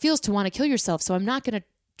know how it feels to want to kill yourself, so I'm not going to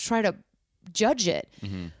try to judge it.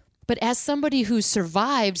 Mm-hmm. But as somebody who's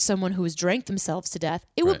survived someone who has drank themselves to death,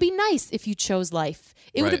 it would be nice if you chose life.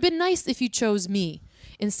 It would have been nice if you chose me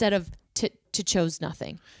instead of to chose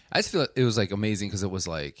nothing. I just feel like it was like amazing because it was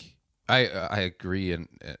like I agree and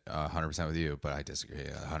 100% with you, but I disagree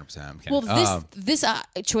 100%. Well, this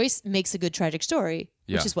choice makes a good tragic story,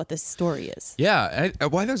 which is what this story is. Yeah, I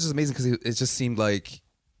thought it was just amazing because it just seemed like,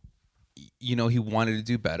 you know, he wanted to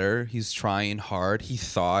do better. He's trying hard. He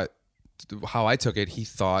thought, how I took it, he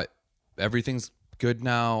thought everything's good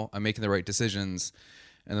now. I'm making the right decisions.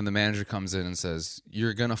 And then the manager comes in and says,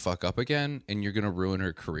 you're going to fuck up again and you're going to ruin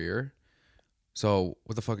her career. So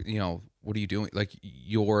what the fuck, you know, what are you doing? Like,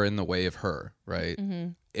 you're in the way of her, right? Mm-hmm.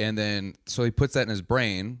 And then, so he puts that in his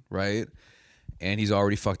brain, right? And he's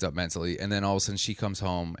already fucked up mentally. And then all of a sudden she comes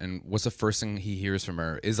home and what's the first thing he hears from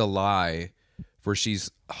her is a lie where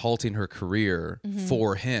she's halting her career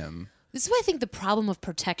for him. This is why I think the problem of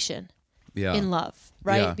protection in love,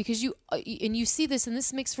 right? Because you see this, and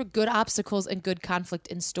this makes for good obstacles and good conflict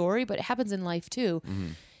in story, but it happens in life too. Mm-hmm.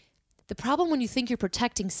 The problem when you think you're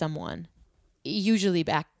protecting someone, it usually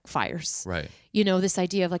backfires. Right. You know, this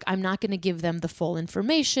idea of like, I'm not going to give them the full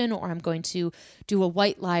information, or I'm going to do a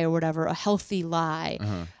white lie or whatever, a healthy lie.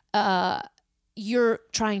 Uh-huh. You're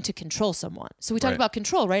trying to control someone. So we talked about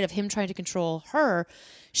control, right? Of him trying to control her.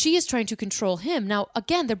 She is trying to control him. Now,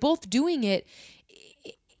 again, they're both doing it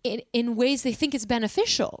in ways they think is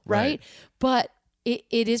beneficial, right? But it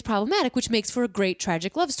is problematic, which makes for a great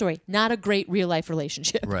tragic love story, not a great real life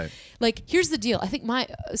relationship. Right. Like, here's the deal. I think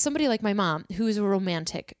somebody like my mom, who is a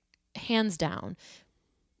romantic, hands down,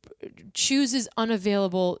 chooses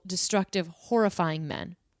unavailable, destructive, horrifying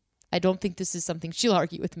men. I don't think this is something she'll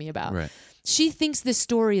argue with me about. Right. She thinks this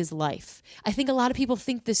story is life. I think a lot of people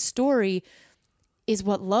think this story is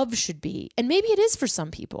what love should be. And maybe it is for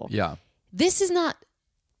some people. Yeah. This is not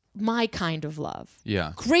my kind of love.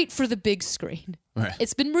 Yeah. Great for the big screen. Right.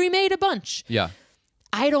 It's been remade a bunch. Yeah.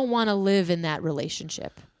 I don't want to live in that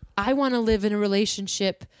relationship. I want to live in a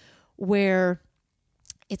relationship where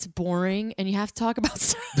it's boring and you have to talk about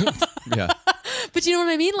stuff. Yeah. But you know what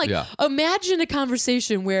I mean? Like, imagine a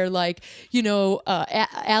conversation where, like, you know,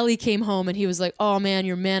 Allie came home and he was like, oh, man,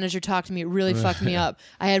 your manager talked to me. It really fucked me up.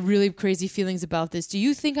 I had really crazy feelings about this. Do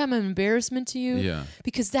you think I'm an embarrassment to you? Yeah.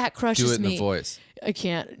 Because that crushes me. Do it in the voice. I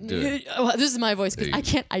can't. Well, this is my voice because I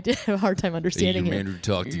can't. I did have a hard time understanding your manager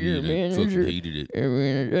talked to me and I fucking hated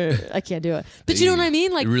it. I can't do it. But you know what I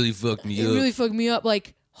mean? Like, it really fucked me up. It really fucked me up.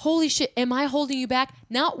 Like, holy shit, am I holding you back?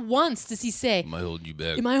 Not once does he say, am I holding you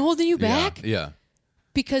back? Am I holding you back? Yeah.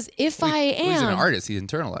 Because if I am... He's an artist. He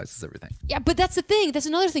internalizes everything. Yeah, but that's the thing. That's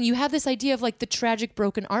another thing. You have this idea of like the tragic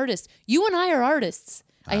broken artist. You and I are artists.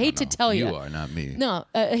 I hate to tell you. You are, not me. No,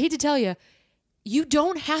 I hate to tell you. You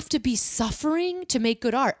don't have to be suffering to make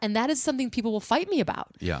good art. And that is something people will fight me about.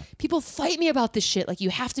 Yeah. People fight me about this shit. Like, you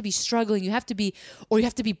have to be struggling. You have to be... Or you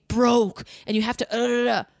have to be broke. And you have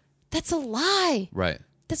to... That's a lie. Right.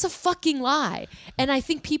 That's a fucking lie. And I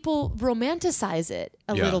think people romanticize it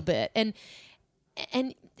a little bit. And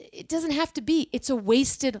it doesn't have to be. It's a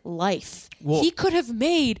wasted life. Well, he could have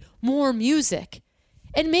made more music.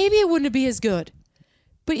 And maybe it wouldn't be as good.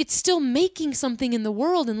 But it's still making something in the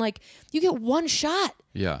world. And, like, you get one shot.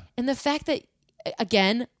 Yeah. And the fact that,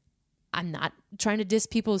 again, I'm not trying to diss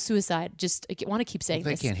people with suicide. Just I want to keep saying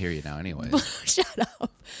this. They can't hear you now anyway. Shut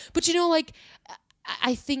up. But, you know, like,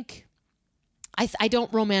 I think... I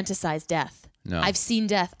don't romanticize death. No. I've seen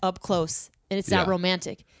death up close, and it's not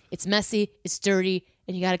romantic. It's messy, it's dirty,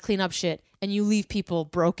 and you got to clean up shit, and you leave people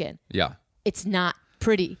broken. Yeah. It's not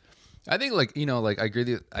pretty. I think, like, you know, like, I agree with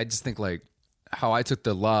you. I just think, like, how I took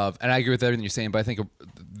the love, and I agree with everything you're saying, but I think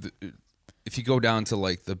if you go down to,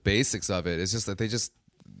 like, the basics of it, it's just that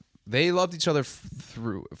they loved each other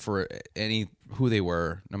for who they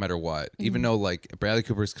were, no matter what. Mm-hmm. Even though, like, Bradley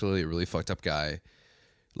Cooper's clearly a really fucked up guy,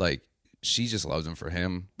 like, she just loves him for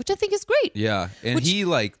him, which I think is great. Yeah, and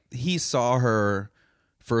he saw her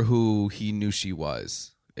for who he knew she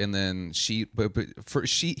was, and then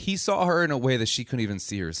he saw her in a way that she couldn't even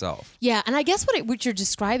see herself. Yeah, and I guess what you're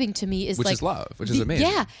describing to me is which like, is love, which is amazing.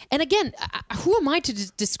 Yeah, and again, who am I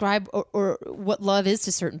to describe or what love is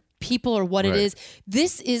to certain people or what it is?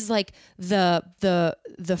 This is like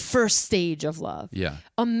the first stage of love. Yeah.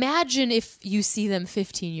 Imagine if you see them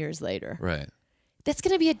 15 years later. Right. that's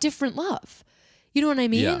going to be a different love. You know what I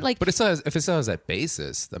mean? Yeah. Like, but if it still has that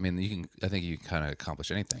basis, I mean, I think you can kind of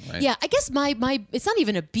accomplish anything, right? yeah, I guess my it's not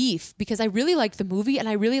even a beef because I really like the movie and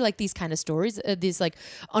I really like these kind of stories, these like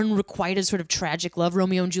unrequited sort of tragic love,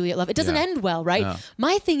 Romeo and Juliet love. It doesn't end well, right? No.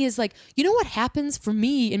 My thing is like, you know what happens for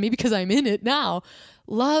me, and maybe because I'm in it now,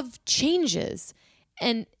 love changes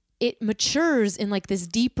and it matures in like this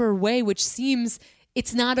deeper way, which seems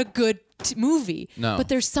it's not a good movie. No. But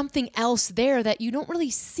there's something else there that you don't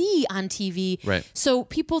really see on TV. Right. So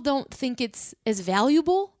people don't think it's as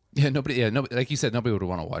valuable. Yeah, nobody, like you said, nobody would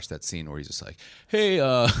want to watch that scene where he's just like, hey,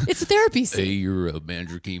 It's a therapy scene. hey, your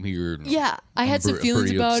manager came here. And Yeah, I had some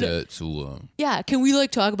feelings pretty about upset, it. So, Yeah, can we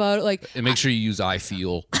like talk about it? Like, and make sure you use I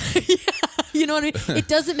feel. you know what I mean? It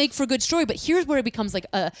doesn't make for a good story, but here's where it becomes like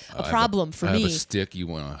a problem for I me. have a stick. You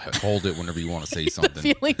want to hold it whenever you want to say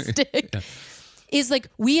something. Feeling stick. Is like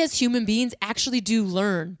we as human beings actually do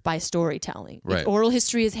learn by storytelling. Right. If oral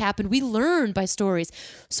history has happened, we learn by stories.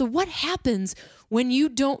 So what happens when you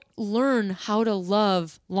don't learn how to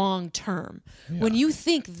love long term? When you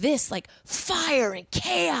think this like fire and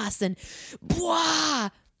chaos and blah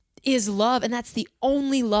is love and that's the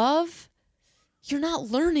only love, you're not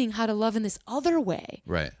learning how to love in this other way.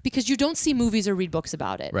 Right. Because you don't see movies or read books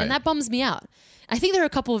about it. Right. And that bums me out. I think there are a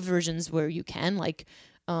couple of versions where you can, like,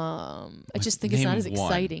 I just think it's not as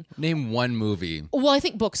exciting. Name one movie. Well, I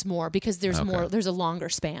think books more because there's a longer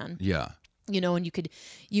span. Yeah. You know, and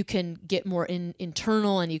you can get more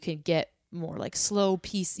internal and you can get more like slow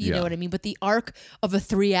piece, you know what I mean? But the arc of a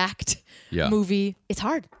 3-act movie, it's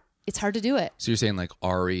hard. It's hard to do it. So you're saying like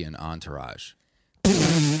Ari and Entourage.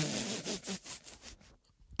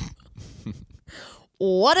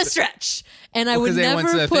 What a stretch. And I would Because they never went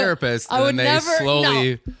to the therapist and they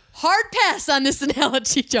slowly... No. Hard pass on this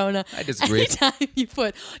analogy, Jonah. I disagree. Anytime you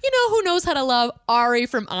put, who knows how to love Ari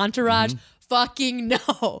from Entourage? Fucking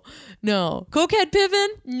no. No. Cokehead Piven?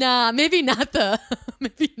 Nah, maybe not the.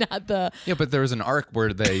 Yeah, but there was an arc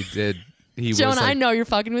where they did. Jonah, was like, I know you're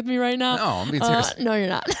fucking with me right now. No, I'm being serious. No, you're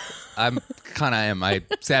not. I'm kind of am.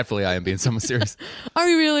 Sadly, I am being somewhat serious. Are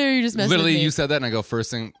you really, or are you just messing Literally, with me? you said that, and I go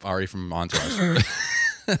first thing Ari from Entourage.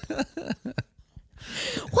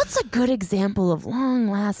 What's a good example of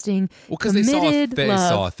long-lasting, Because committed they love?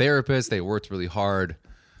 saw a therapist, they worked really hard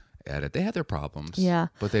at it. They had their problems,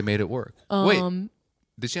 but they made it work. Wait,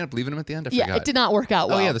 did she end up leaving him at the end? I forgot. It did not work out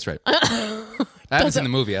well. Oh yeah, that's right. I haven't seen the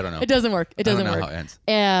movie. I don't know. It doesn't work. It doesn't I don't know work. how it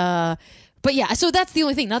ends. But yeah, so that's the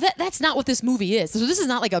only thing. Now that's not what this movie is. So this is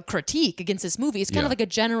not like a critique against this movie. It's kind of like a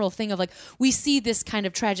general thing of like we see this kind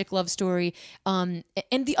of tragic love story. And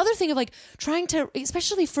the other thing of like trying to,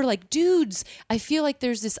 especially for like dudes, I feel like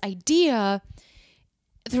there's this idea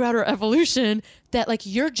throughout our evolution that like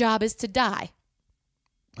your job is to die.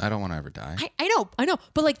 I don't want to ever die. I know.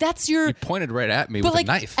 But like that's your... You pointed right at me with like, a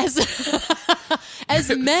knife. As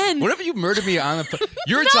men... Whenever you murder me on the...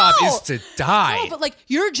 Your job is to die. No, but like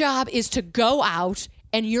your job is to go out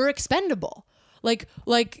and you're expendable. Like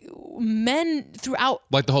men throughout...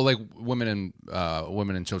 Like the whole like women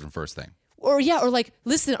and children first thing. Or like,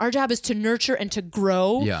 listen, our job is to nurture and to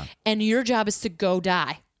grow. Yeah. And your job is to go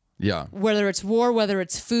die. Yeah. Whether it's war, whether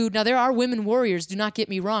it's food. Now, there are women warriors. Do not get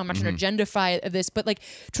me wrong. I'm not trying to genderify this. But like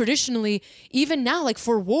traditionally, even now, like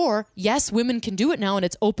for war, yes, women can do it now. And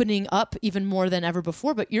it's opening up even more than ever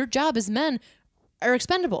before. But your job as men are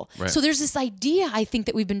expendable. Right. So there's this idea, I think,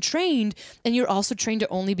 that we've been trained. And you're also trained to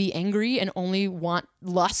only be angry and only want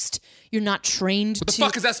lust. You're not trained What the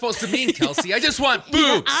fuck is that supposed to mean, Kelsey? I just want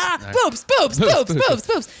boobs. Boobs. But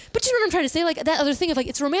you know what I'm trying to say? Like that other thing of like,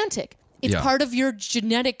 it's romantic. It's part of your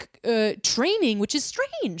genetic training, which is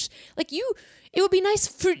strange. Like it would be nice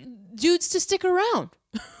for dudes to stick around.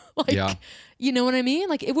 You know what I mean?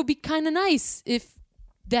 Like it would be kind of nice if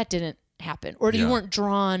that didn't happen or you weren't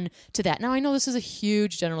drawn to that. Now I know this is a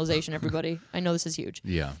huge generalization, everybody. I know this is huge.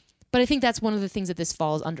 Yeah. But I think that's one of the things that this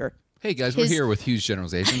falls under. Hey guys, we're here with huge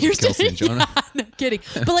generalizations with Kelsey and Jonah. No kidding.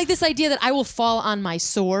 But like this idea that I will fall on my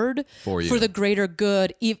sword for the greater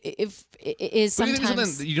good, if is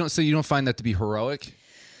sometimes you don't find that to be heroic.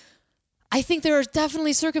 I think there are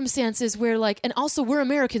definitely circumstances where like, and also we're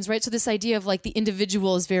Americans, right? So this idea of like the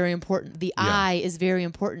individual is very important. The I is very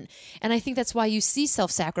important. And I think that's why you see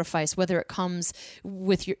self-sacrifice, whether it comes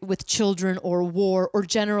with children or war or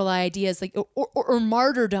general ideas like, or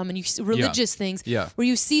martyrdom and religious things where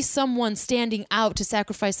you see someone standing out to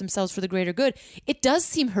sacrifice themselves for the greater good. It does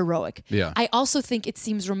seem heroic. Yeah. I also think it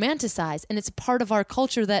seems romanticized and it's a part of our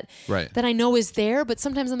culture that I know is there, but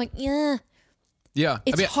sometimes I'm like, yeah. Yeah,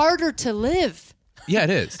 It's harder to live. Yeah, it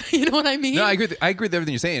is. You know what I mean? No, I agree with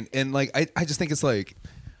everything you're saying, and like I just think it's like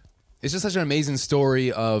it's just such an amazing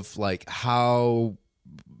story of like how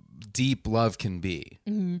deep love can be,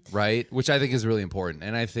 right? Which I think is really important,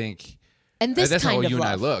 and I think And this that's kind how of you and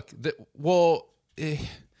I love. look.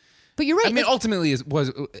 But you're right. I mean, like- ultimately,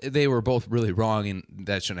 they were both really wrong, and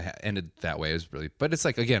that shouldn't have ended that way. It was really, but it's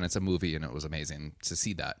like again, it's a movie, and it was amazing to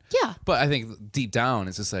see that. Yeah. But I think deep down,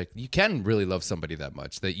 it's just like you can really love somebody that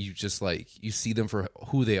much that you just like you see them for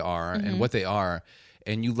who they are and what they are,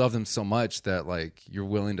 and you love them so much that like you're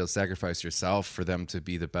willing to sacrifice yourself for them to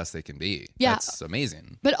be the best they can be. Yeah. That's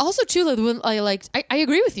amazing. But also too, like, when I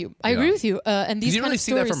agree with you. I agree with you. And these You didn't kind really of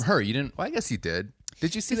see stories, that from her. You didn't. Well, I guess you did.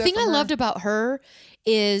 Did you see The that? thing from I her? loved about her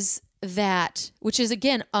is that, which is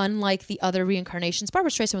again unlike the other reincarnations. Barbara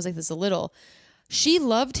Streisand was like this a little. She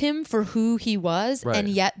loved him for who he was, Right. and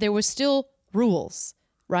yet there was still rules.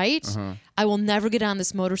 Right? Uh-huh. I will never get on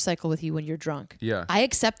this motorcycle with you when you're drunk. Yeah. I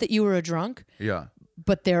accept that you were a drunk, Yeah.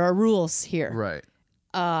 but there are rules here. Right.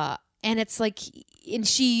 And it's like, and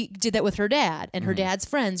she did that with her dad and her Mm-hmm. dad's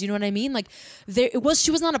friends. You know what I mean? Like, she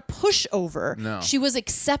was not a pushover. No. She was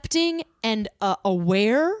accepting and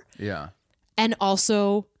aware, Yeah. and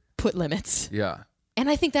also put limits. Yeah. And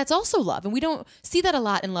I think that's also love. And we don't see that a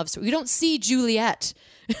lot in love stories. We don't see Juliet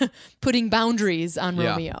putting boundaries on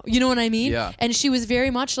Yeah. Romeo. You know what I mean? Yeah. And she was very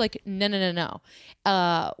much like, no,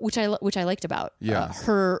 which I liked about Yeah.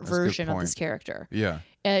 her a good version of this point. character. Yeah.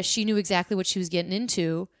 She knew exactly what she was getting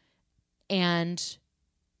into, and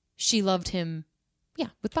she loved him. Yeah,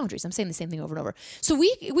 with boundaries. I'm saying the same thing over and over. So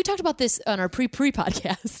we talked about this on our pre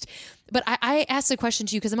podcast, but I asked a question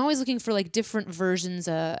to you because I'm always looking for like different versions.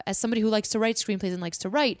 As somebody who likes to write screenplays and likes to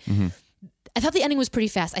write, I thought the ending was pretty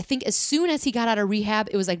fast. I think as soon as he got out of rehab,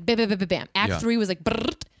 it was like bam, bam, bam, bam, bam. Act Yeah. 3 was like,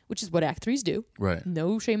 brrrt, which is what Act 3s do. Right.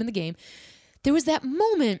 No shame in the game. There was that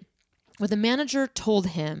moment where the manager told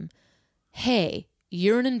him, hey,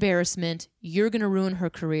 you're an embarrassment. You're going to ruin her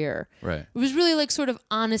career. Right. It was really like sort of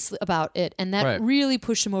honest about it. And that Right. really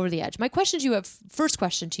pushed him over the edge. My question to you, first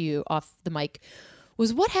question to you off the mic,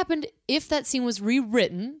 was what happened if that scene was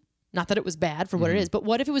rewritten? Not that it was bad for what it is, but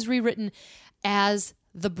what if it was rewritten as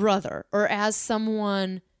the brother or as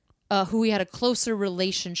someone who he had a closer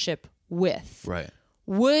relationship with? Right.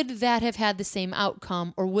 Would that have had the same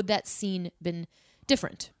outcome, or would that scene been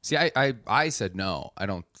different? See, I said no. I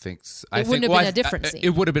don't think. It wouldn't have been a different scene. It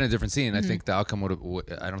would have been a different scene. I think the outcome would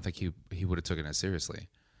have. I don't think he would have taken it seriously.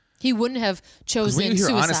 He wouldn't have 'Cause chosen when you hear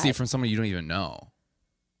suicide. honesty from someone you don't even know,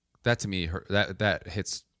 that to me that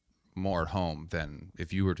hits more at home than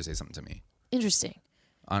if you were to say something to me. Interesting.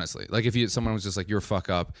 Honestly, like if someone was just like, "You're a fuck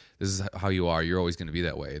up. This is how you are. You're always going to be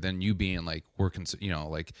that way." Then you being like,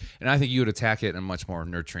 like, and I think you would attack it in a much more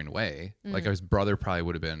nurturing way. Like his brother probably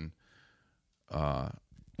would have been.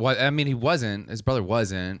 Well, I mean, his brother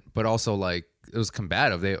wasn't, but also like it was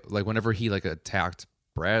combative. They like whenever he like attacked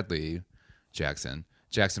Bradley Jackson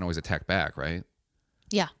always attacked back, right?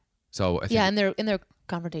 Yeah. So I think, Yeah, in their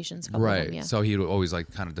confrontations. a couple of right. them, yeah. So he would always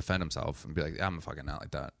like kind of defend himself and be like, "I'm fucking not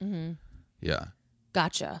like that." Mm-hmm. Yeah.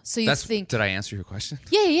 Gotcha. So you That's. think? Did I answer your question?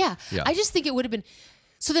 Yeah. Yeah. I just think it would have been.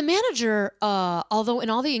 So the manager, although in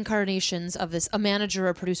all the incarnations of this, a manager or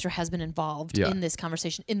a producer has been involved Yeah. in this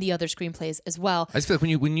conversation in the other screenplays as well. I just feel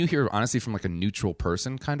like when you hear honesty from like a neutral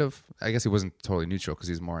person, kind of, I guess he wasn't totally neutral because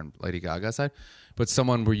he's more on Lady Gaga's side, but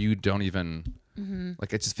someone where you don't even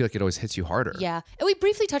like, I just feel like it always hits you harder. Yeah. And we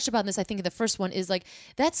briefly touched upon this, I think, in the first one, is like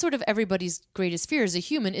that's sort of everybody's greatest fear as a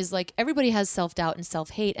human is like everybody has self-doubt and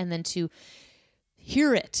self-hate, and then to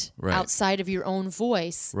hear it Right. outside of your own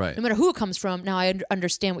voice, Right. no matter who it comes from. Now I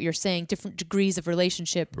understand what you're saying, different degrees of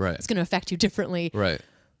relationship, Right. it's going to affect you differently. Right.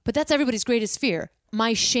 But that's everybody's greatest fear.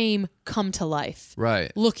 My shame come to life.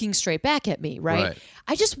 Right. Looking straight back at me, right? Right.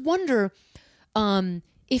 I just wonder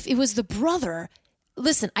if it was the brother.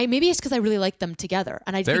 Listen, maybe it's because I really like them together,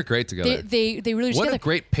 and They're think great together. They really What together. a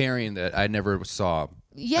great pairing that I never saw.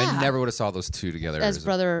 Yeah. I never would have saw those two together As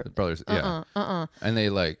brothers. Yeah. And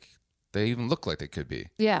they even look like they could be.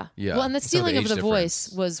 Yeah. Yeah. Well, and the It's not stealing the of age the difference.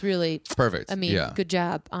 voice was really Perfect. I mean, yeah. good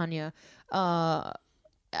job, Anya.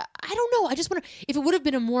 I don't know. I just wonder if it would have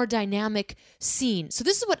been a more dynamic scene. So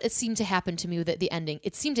this is what it seemed to happen to me with the ending.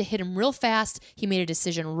 It seemed to hit him real fast. He made a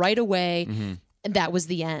decision right away. And that was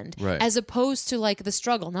the end. Right. As opposed to like the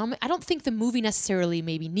struggle. Now, I don't think the movie necessarily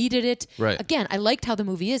maybe needed it. Right. Again, I liked how the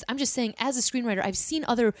movie is. I'm just saying, as a screenwriter, I've seen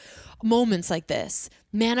other moments like this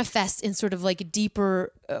manifest in sort of like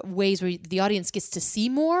deeper ways where the audience gets to see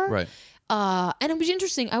more. Right. And it would be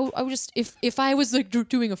interesting. I would just if I was like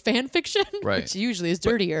doing a fan fiction, Right. which usually is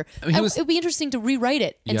dirtier, I mean, it would be interesting to rewrite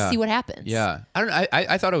it and see what happens. Yeah, I don't know.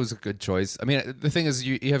 I thought it was a good choice. I mean, the thing is,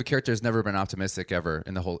 you have a character who's never been optimistic ever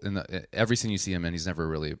in every scene you see him in. He's never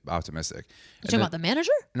really optimistic. You talking about the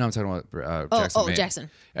manager? No, I'm talking about Jackson. Maine. Jackson.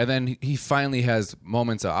 And then he finally has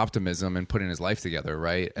moments of optimism and putting his life together,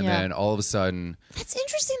 right? And then all of a sudden, That's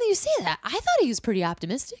interesting that you say that. I thought he was pretty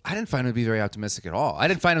optimistic. I didn't find him to be very optimistic at all. I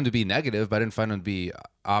didn't find him to be negative, but I didn't find him to be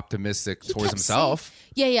optimistic He towards kept himself.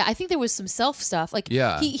 Yeah. I think there was some self stuff. Like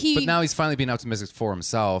he But now he's finally being optimistic for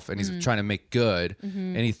himself, and he's trying to make good,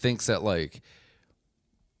 and he thinks that like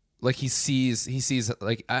he sees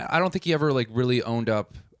like I don't think he ever like really owned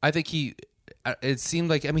up. I think it seemed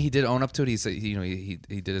like, I mean, he did own up to it. He said, he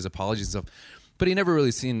did his apologies and stuff, but he never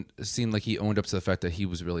really seemed like he owned up to the fact that he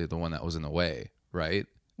was really the one that was in the way, right?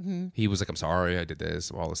 He was like, I'm sorry, I did this,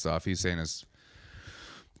 all this stuff. He's saying this.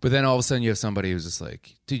 But then all of a sudden you have somebody who's just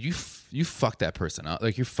like, dude, you fucked that person up.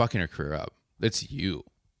 Like, you're fucking her career up. It's you.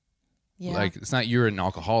 Yeah. Like, it's not you're an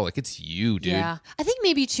alcoholic. It's you, dude. Yeah. I think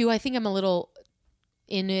maybe too, I think I'm a little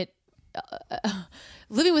in it.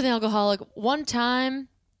 Living with an alcoholic one time,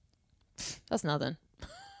 that's nothing.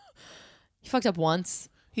 He fucked up once.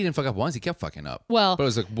 He didn't fuck up once. He kept fucking up. Well, but it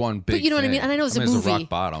was like one big but you know what I mean? thing. And I know it's a It's movie. rock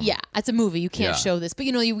bottom. Yeah, it's a movie. You can't Yeah. show this. But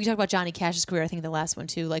you know, we talk about Johnny Cash's career. I think the last one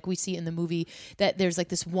too. Like we see in the movie that there's like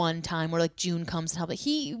this one time where like June comes and helps. Like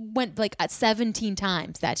he went like at 17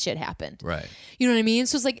 times that shit happened. Right. You know what I mean?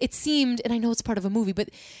 So it's like it seemed, and I know it's part of a movie, but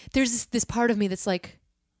there's this part of me that's like,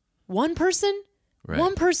 one person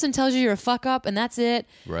tells you you're a fuck up, and that's it.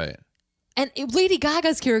 Right. And Lady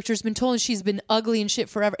Gaga's character has been told she's been ugly and shit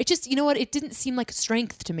forever. It just, you know what? It didn't seem like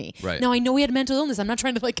strength to me. Right. Now, I know he had mental illness. I'm not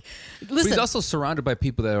trying to like, But listen. he's also surrounded by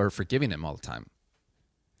people that are forgiving him all the time.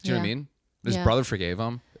 Do you know what I Yeah. mean? His Yeah. brother forgave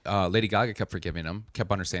him. Lady Gaga kept forgiving him.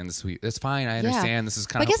 Kept understanding this. It's fine. I understand. This is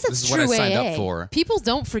kind But I guess of that's this is what I true signed AA. up for. People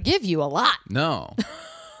don't forgive you a lot. No.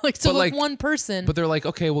 Like, so But, like like- one person. But they're like,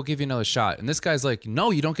 okay, we'll give you another shot. And this guy's like, no,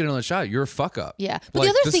 you don't get another shot. You're a fuck up. Yeah. But Like, the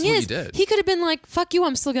other this thing what is, you did. he could have been like, fuck you,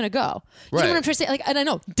 I'm still going to go. You know Right. what I'm trying to say? Like, and I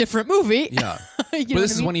know, different movie. Yeah. You But know this what I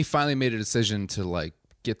is mean? when he finally made a decision to like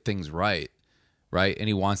get things right. Right. And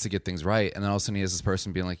he wants to get things right. And then all of a sudden he has this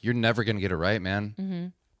person being like, you're never going to get it right, man.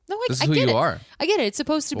 No, This is I who get you it. are. I get it. It's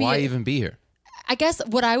supposed to be. Why even be here? I guess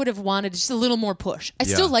what I would have wanted is just a little more push. I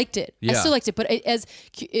Yeah. still liked it. I Yeah. still liked it. But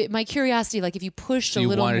my curiosity, like if you pushed So a you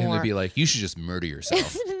little wanted more. him to be like, you should just murder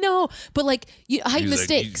yourself. No, but like hide He's like,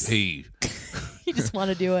 mistakes. hey. You just want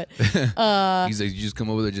to do it. He's like, you just come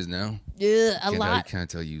over there just now? A lot. Can I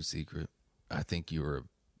tell you a secret? I think you were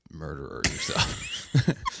a murderer yourself.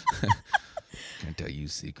 Can I tell you a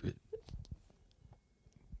secret?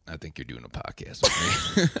 I think you're doing a podcast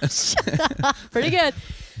with me. Pretty good.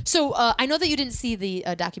 So I know that you didn't see the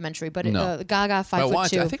documentary, but No. Gaga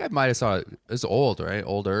 5'2". I think I might have saw it. It's old, right?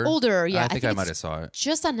 Older, Yeah. I think I it's might have saw it.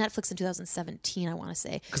 just on Netflix in 2017. I want to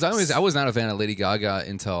say. Because I was not a fan of Lady Gaga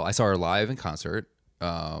until I saw her live in concert,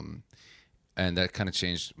 and that kind of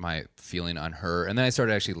changed my feeling on her. And then I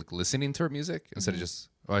started actually like, listening to her music instead of just.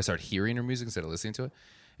 Or I started hearing her music instead of listening to it,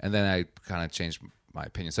 and then I kind of changed my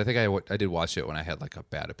opinion. So I think I did watch it when I had like a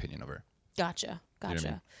bad opinion of her. Gotcha. You know what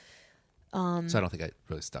I mean? So I don't think it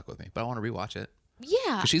really stuck with me, but I want to rewatch it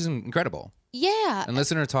Yeah. because she's incredible. Yeah. And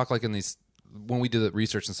listening to her talk like in these when we do the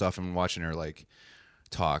research and stuff, and watching her like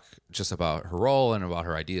talk just about her role and about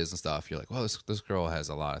her ideas and stuff, you're like, well, this girl has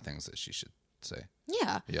a lot of things that she should say.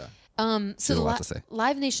 Yeah. Yeah. So has a the lot to say.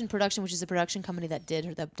 Live Nation Production, which is a production company that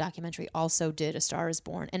did the documentary, also did A Star Is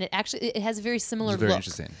Born, and it has a very similar It's very look.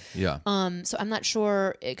 interesting. Yeah. So I'm not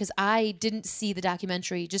sure because I didn't see the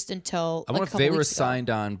documentary just until I like, wonder a if couple they were weeks ago. signed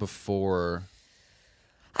on before.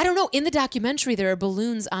 I don't know. In the documentary, there are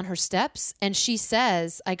balloons on her steps, and she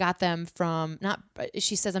says, "I got them from not."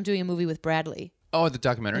 She says, "I'm doing a movie with Bradley." Oh, the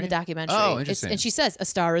documentary. In the documentary. Oh, interesting. And she says, "A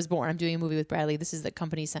Star Is Born. I'm doing a movie with Bradley. This is the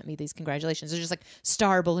company sent me these congratulations." There's just like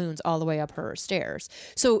star balloons all the way up her stairs.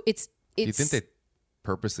 So it's. Do you think they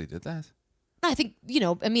purposely did that? I think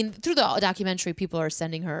I mean, through the documentary, people are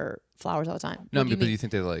sending her flowers all the time. No, What but do do you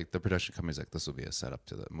think they like the production company's like this will be a setup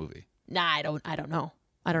to the movie? Nah, I don't know.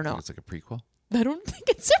 I don't know. It's like a prequel. I don't think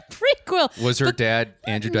it's a prequel. Was her dad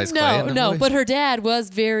Andrew Dice Clay? in the No, movie? but her dad was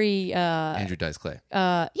very. Andrew Dice Clay.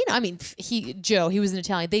 I mean, Joe, he was an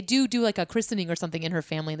Italian. They do like a christening or something in her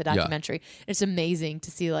family in the documentary. It's amazing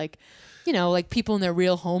to see like people in their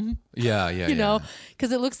real home. Yeah. You know,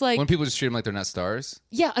 because it looks like when people just treat them like they're not stars.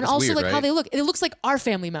 yeah, and It's also weird, like how right? they look. It looks like our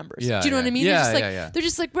family members. Yeah, Do you know what I mean? yeah. They're just like Yeah. they're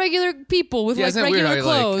just like regular people with Yeah, like isn't it weird regular how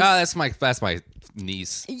you're clothes. like, oh, that's my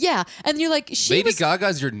niece. Yeah, and you're like, Lady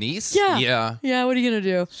Gaga's your niece? Yeah. Yeah. Yeah, what are you going to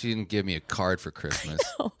do? She didn't give me a card for Christmas.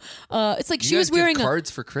 It's like You she guys was give wearing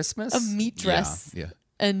cards for Christmas? a meat dress. Yeah.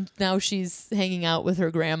 And now she's hanging out with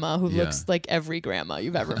her grandma, who Yeah. looks like every grandma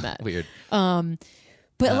you've ever met. Weird.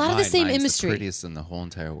 But a lot of the same mine's imagery. The prettiest in the whole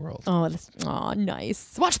entire world. Oh,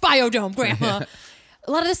 nice. Watch Biodome, Grandma.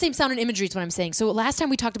 A lot of the same sound and imagery is what I'm saying. So last time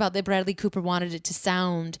we talked about that Bradley Cooper wanted it to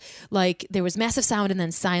sound like there was massive sound and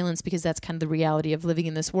then silence because that's kind of the reality of living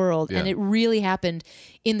in this world. Yeah. And it really happened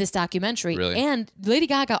in this documentary. Really? And Lady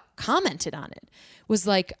Gaga commented on it. Was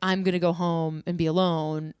like, I'm going to go home and be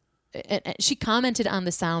alone. And she commented on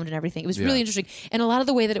the sound and everything. It was really interesting. And a lot of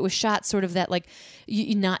the way that it was shot, sort of that like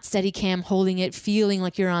you not steady cam holding it, feeling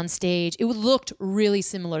like you're on stage. It looked really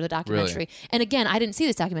similar to the documentary. Really? And again, I didn't see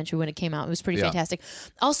this documentary when it came out. It was pretty fantastic.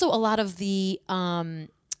 Also, a lot of the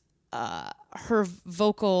her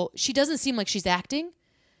vocal, she doesn't seem like she's acting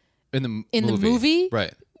In the the movie.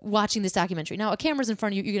 Right. Watching this documentary. Now, a camera's in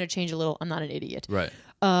front of you. You're going to change a little. I'm not an idiot. Right.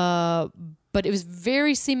 But it was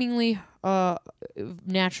very seemingly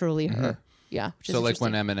naturally her. Yeah. Which is So like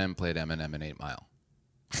when interesting. Eminem played Eminem in 8 Mile.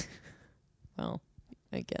 Well,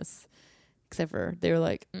 I guess. Except for they were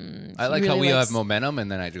like, I like how we have momentum,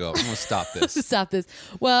 and then I go, I'm going to stop this. stop this.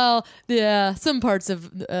 Well, yeah, some parts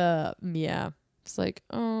of yeah. It's like,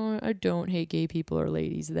 oh, I don't hate gay people or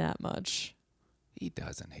ladies that much. He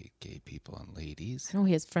doesn't hate gay people and ladies. I know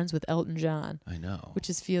he has friends with Elton John, I know.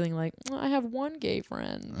 which is feeling like, I have one gay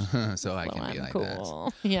friend. So I Well, can be I'm like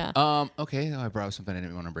cool. Yeah. that. Okay, I brought up something I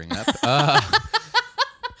didn't want to bring up.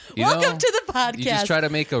 Welcome to the podcast. You just try to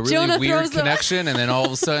make a really Jonah weird throws the- connection, and then all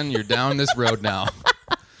of a sudden you're down this road now.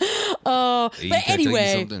 Oh, Hey, but can I tell you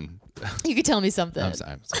anyway, something? you could tell me something. I'm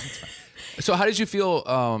sorry. It's fine. So how did you feel?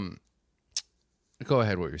 Go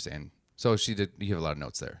ahead. What you're saying. So she did. You have a lot of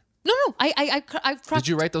notes there. No, I Did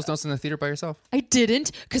you write those notes in the theater by yourself? I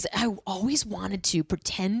didn't, because I always wanted to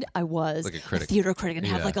pretend I was Like a critic. theater critic and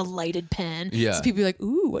have Yeah. like a lighted pen. Yeah. So people be like,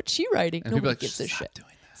 "Ooh, what's she writing?" And people Nobody are like, gives a "Stop shit. doing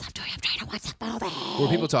that." Stop doing. I'm trying to watch the movie. Were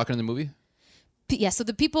people talking in the movie? Yeah. So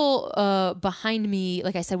the people behind me,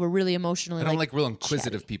 like I said, were really emotionally. I don't like like real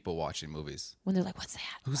inquisitive chatty. people watching movies. When they're like, "What's that?"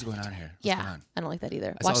 Who's going on here? What's Yeah, going on? I don't like that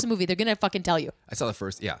either. saw Watch the movie. They're gonna fucking tell you. I saw the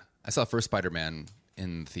first. Yeah, I saw the first Spider-Man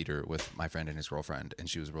in the theater with my friend and his girlfriend, and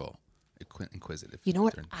she was real inquisitive. You know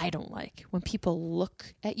what I don't like? When people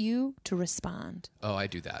look at you to respond. Oh, I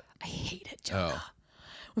do that. I hate it, Jonah. Oh,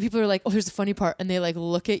 When people are like, "Oh, here's the funny part," and they like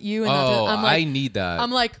look at you, and oh, I'm like, I need that.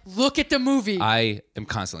 I'm like, look at the movie. I am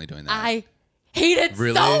constantly doing that. I hate it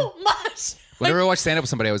Really? so much. Whenever I watch stand-up with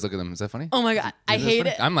somebody, I always look at them. Is that funny? Oh my god, I Is this hate funny?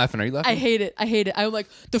 it. I'm laughing. Are you laughing? I hate it. I hate it. I'm like,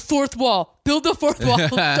 the fourth wall. Build the fourth wall.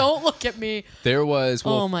 Don't look at me. There was,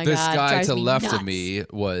 well, Oh my this God, guy drives to the me left nuts. of me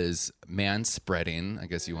was man spreading, I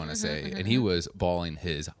guess you want to say, and he was bawling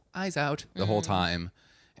his eyes out the whole time,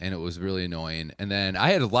 and it was really annoying. And then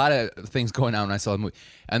I had a lot of things going on when I saw the movie.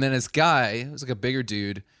 And then this guy, it was like a bigger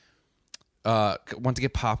dude, went to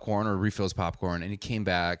get popcorn or refill his popcorn, and he came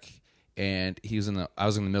back. And I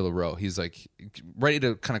was in the middle of the row. He's like ready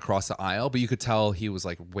to kind of cross the aisle, but you could tell he was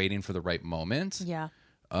like waiting for the right moment. Yeah.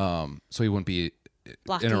 So he wouldn't be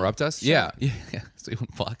Block you. interrupt us. Sure. Yeah. So he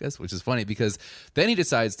wouldn't block us, which is funny because then he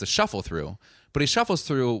decides to shuffle through, but he shuffles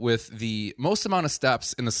through with the most amount of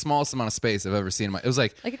steps in the smallest amount of space I've ever seen. It was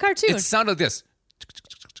like Like a cartoon. It sounded like this.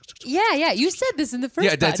 Yeah. You said this in the first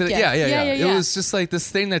podcast. Yeah. Yeah. It was just like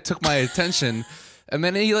this thing that took my attention, and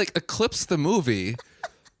then he like eclipsed the movie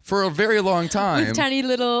for a very long time. With tiny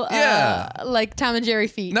little, like Tom and Jerry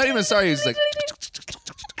feet. Not even sorry. He was like,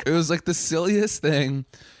 it was like the silliest thing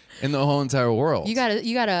in the whole entire world. You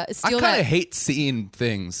gotta I steal kind that. of hate seeing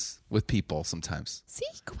things with people sometimes. See,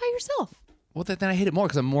 go by yourself. Well, then I hate it more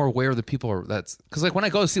because I'm more aware of the people. Because like when I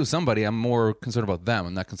go to see with somebody, I'm more concerned about them.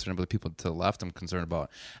 I'm not concerned about the people to the left. I'm concerned about.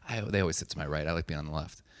 They always sit to my right. I like being on the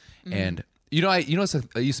left. And it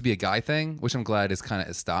used to be a guy thing, which I'm glad is kind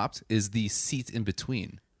of stopped. Is the seat in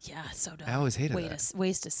between? Yeah, so dumb. I always hated that.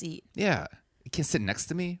 Waste a seat. Yeah, you can't sit next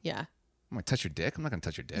to me. Yeah. I'm gonna touch your dick. I'm not gonna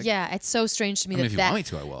touch your dick. Yeah, it's so strange to me I mean, if you that want me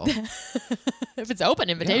to, I will. if it's open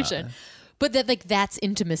invitation. Yeah. But that like that's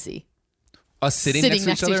intimacy. Us sitting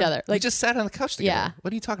next to each other. We Like, just sat on the couch together. Yeah.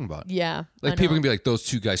 What are you talking about? yeah. Like I people know. can be like, those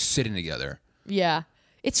two guys sitting together. Yeah.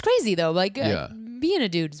 It's crazy though. Like Yeah. being a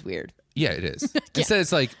dude is weird. Yeah, it is. Instead,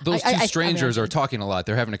 it's like those I two strangers imagine. are talking a lot.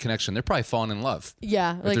 They're having a connection. They're probably falling in love.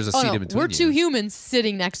 Yeah. Like there's a seat in between we're you. two humans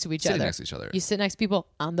sitting next to each Sitting other. next to each other. You sit next to people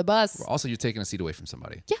on the bus. Also, you're taking a seat away from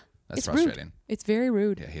somebody. Yeah. That's It's frustrating. rude. It's very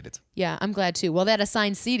rude. Yeah, I hate it. Yeah, I'm glad too. Well, that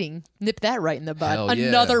assigned seating, nip that right in the bud. Hell yeah.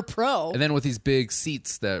 Another pro. And then with these big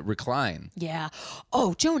seats that recline. Yeah.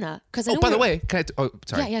 Oh, Jonah, because I Oh, know by the we're- way, can I?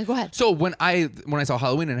 Sorry. Yeah, go ahead. So when I saw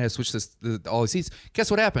Halloween and I had switched all the seats, guess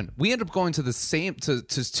what happened? We ended up going to the same to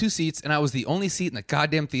 2 seats, and I was the only seat in the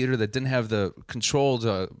goddamn theater that didn't have the control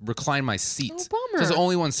to recline my seat. Oh, So I was bummer. the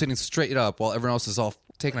only one sitting straight up while everyone else is all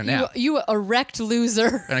taking a nap. You erect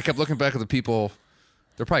loser. And I kept looking back at the people.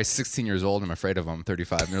 They're probably 16 years old. And I'm afraid of them.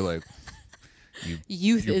 35, and they're like,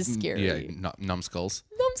 Youth is scary. Yeah, numbskulls.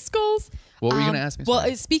 Numbskulls. What were you gonna ask me? Well,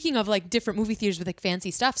 Sorry. speaking of like different movie theaters with like fancy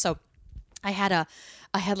stuff, so I had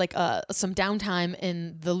some downtime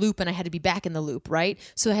in the Loop, and I had to be back in the Loop, right?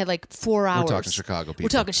 So I had like 4 hours. We're talking Chicago, people. We're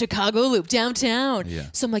talking Chicago Loop downtown. Yeah.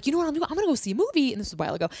 So I'm like, you know what I'm doing? I'm gonna go see a movie, and this was a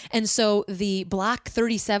while ago. And so the Block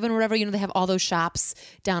 37 or whatever, they have all those shops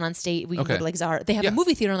down on State. We can go Okay. to like Zara. They have Yeah. a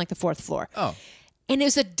movie theater on like the 4th floor. Oh. And it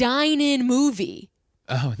was a dine-in movie.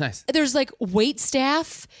 Oh, nice. There's like wait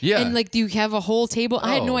staff, Yeah. and like you have a whole table.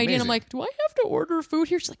 I had Oh, no idea. And I'm amazing. like, do I have to order food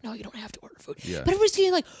here? She's like, no, you don't have to order food. Yeah. But everybody's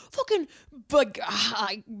getting like fucking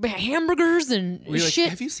hamburgers and Were you like, shit.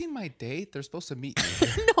 have you seen my date? They're supposed to meet me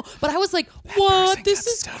here. No, but I was like, what? person This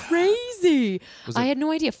got is stood up. crazy. I had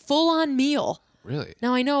no idea. Full on meal. Really?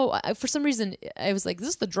 Now I know for some reason I was like, is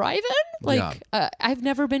this the drive-in? Like I've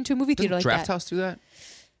never been to a movie theater Doesn't like Draft that. House do that?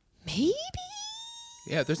 Maybe.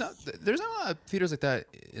 Yeah, there's not a lot of theaters like that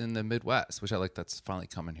in the Midwest, which I like. That's finally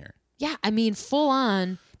coming here. Yeah, I mean full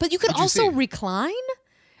on. But you could What'd you also see? recline.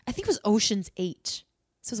 I think it was Ocean's 8.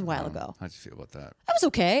 This was a while ago. How'd you feel about that? That was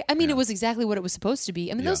okay. I mean, Yeah. it was exactly what it was supposed to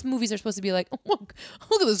be. I mean, Yeah. those movies are supposed to be like, oh, look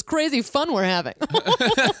at this crazy fun we're having.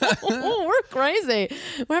 We're crazy.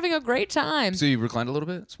 We're having a great time. So you reclined a little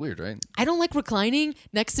bit? It's weird, right? I don't like reclining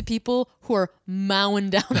next to people who are mowing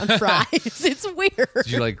down on fries. It's weird.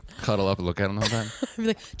 Did you like cuddle up and look at them the whole time? I'm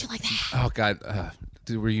like, do you like that? Oh God,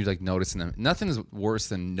 dude, were you like noticing them? Nothing is worse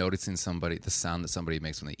than noticing the sound that somebody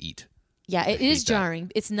makes when they eat. Yeah, it hate is that.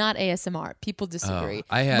 jarring. It's not ASMR. People disagree.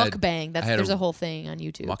 I had- Mukbang. I had There's a a whole thing on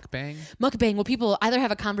YouTube. Mukbang? Mukbang. Well, people either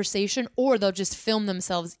have a conversation or they'll just film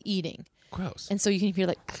themselves eating, Gross. and so you can hear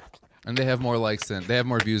like, And they have more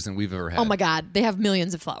views than we've ever had. oh my god, they have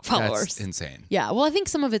millions of followers. That's insane. Yeah, well, I think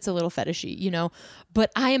some of it's a little fetishy, but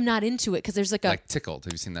I am not into it because there's like a Like Tickled.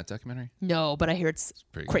 Have you seen that documentary? no, but I hear it's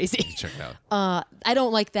Pretty good. crazy. You should check it out. I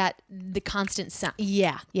don't like that the constant sound.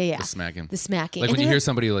 Yeah. The smacking. The smacking. Like And when you then- hear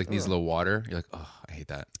somebody who like needs a little water, you're like, oh, I hate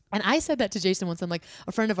that. And I said that to Jason once. I'm like,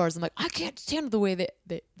 a friend of ours. I'm like, I can't stand the way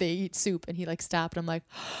they eat soup, and he like stopped. And I'm like,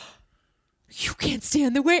 you can't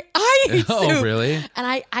stand the way I eat Oh, soup. really? And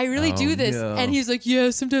I really do this. no. And he's like, yeah,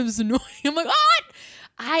 sometimes it's annoying. I'm like, what?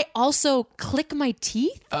 I also click my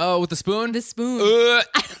teeth. Oh, with the spoon? The spoon. Ugh.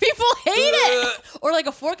 People hate it. Or like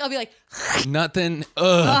a fork, I'll be like, Nothing.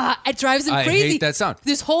 Ugh. it drives them I crazy. hate that sound.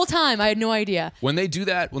 This whole time, I had no idea. When they do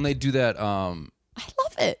that, I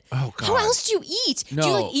love it. Oh, How God. else do you eat? Do you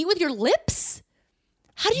No. like eat with your lips?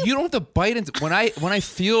 How do you you don't have to bite into when I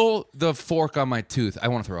feel the fork on my tooth, I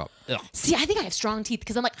want to throw up. Ugh. see? I think I have strong teeth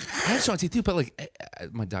because I'm like, I have strong teeth too, but like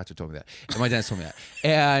my doctor told me that, and my dentist told me that,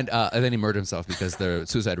 and then he murdered himself because the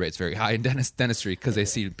suicide rate's very high in dentistry because they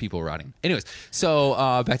see people rotting. Anyways, so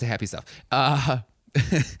back to happy stuff.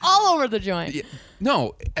 all over the joint.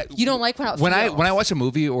 No, You don't like how it when feels. I watch a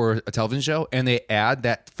movie or a television show and they add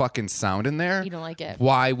that fucking sound in there. You don't like it.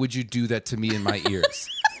 Why would you do that to me in my ears?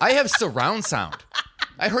 I have surround sound.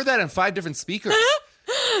 I heard that on 5 different speakers.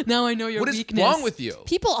 Now I know your What is weakness. wrong with you?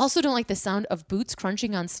 People also don't like the sound of boots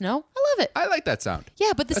crunching on snow. I love it. I like that sound.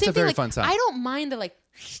 Yeah, but the That's same a thing. very Like, fun sound. I don't mind the like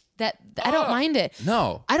that. I don't mind it.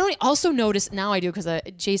 No. I don't also notice now. I do because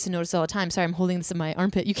Jason notices all the time. Sorry, I'm holding this in my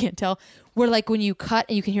armpit. You can't tell. Where like when you cut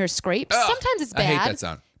and you can hear a scrape. Ugh, Sometimes it's I bad. hate that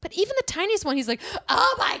sound. But even the tiniest one, he's like,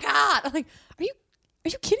 "Oh my god!" I'm like, "Are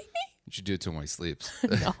you kidding me?" You should do it to him when he sleeps.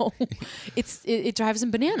 No, it drives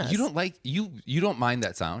him bananas. You don't like you don't mind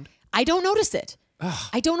that sound? I don't notice it.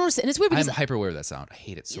 I don't notice it, and it's weird I'm because hyper aware of that sound. I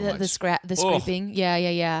hate it so the much. the scraping.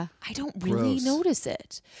 Yeah. I don't really Gross. notice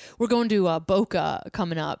it. We're going to Boca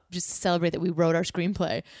coming up just to celebrate that we wrote our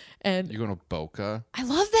screenplay, and You're going to Boca? I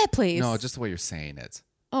love that place. No, just the way you're saying it.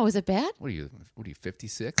 Oh, is it bad? What are you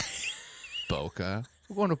 56? Boca?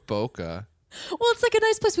 We're going to Boca. Well, it's like a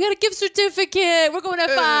nice place. We got a gift certificate. We're going to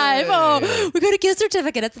 5. Oh, we got a gift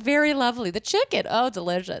certificate. It's very lovely. The chicken. Oh,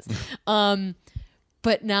 delicious.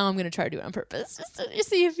 But now I'm going to try to do it on purpose just to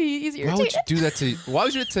see if he's Why irritated. would you do that to? Why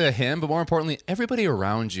would you do it to him? But more importantly, everybody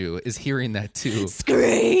around you is hearing that too.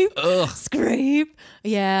 Scrape. Ugh. Scrape.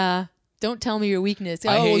 Yeah. Don't tell me your weakness.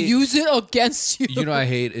 I I will hate- use it against you. You know what I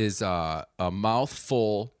hate is a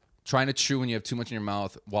mouthful trying to chew when you have too much in your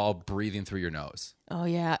mouth while breathing through your nose. Oh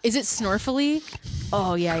yeah. Is it snorfily?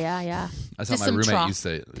 Oh yeah. That's Just how my some roommate trough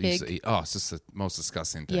used to eat. Oh, it's just the most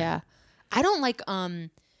disgusting thing. Yeah. I don't like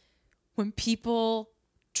when people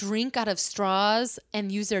drink out of straws and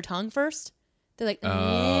use their tongue first. They're like,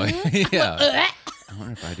 yeah. I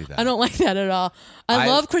wonder if I do that. I don't like that at all. I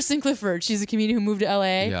love Kristen Clifford. She's a comedian who moved to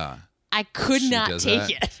LA. Yeah. I could not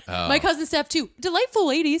take that? it. My cousin Steph too. Delightful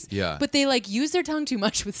ladies. Yeah. But they like use their tongue too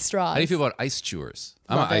much with straws. How do you feel about ice chewers?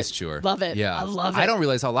 I'm Love an it. ice chewer. Love it. Yeah. I love it. I don't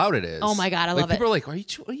realize how loud it is. Oh my God, I love it. People are like, what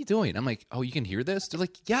are you doing? I'm like, oh, you can hear this? They're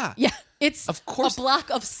like, yeah. Yeah. It's Of course. a block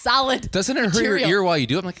of solid Doesn't it hurt your material. ear while you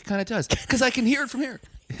do it? I'm like, it kind of does. Because I can hear it from here.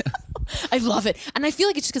 I love it. And I feel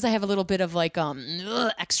like it's just because I have a little bit of like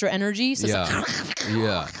extra energy. So Yeah. it's like,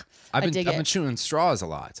 Yeah. I've dig been it. chewing straws a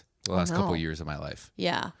lot the last no. couple of years of my life.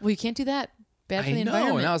 yeah. Well, you can't do that. Bad for the I know.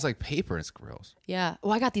 environment. Now it's like paper and it's gross. Yeah.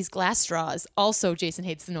 Oh, I got these glass straws. Also, Jason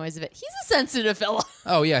hates the noise of it. He's a sensitive fella.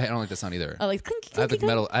 Oh yeah, I don't like the sound either. I like clinky, I have clinky, the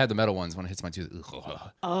metal. I have the metal ones when it hits my tooth. Ugh.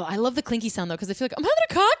 Oh, I love the clinky sound though because I feel like I'm having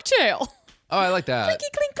a cocktail. Oh, I like that. Clinky,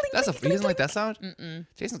 clink, clink, That's clink, he clink, doesn't like clink. that sound. Mm-mm.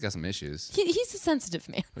 Jason's got some issues. He's a sensitive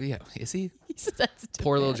man. Oh, yeah, is he? He's a sensitive.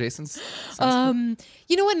 Poor little man. Jason's.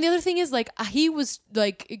 You know what? And the other thing is like he was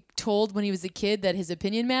like told when he was a kid that his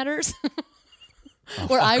opinion matters.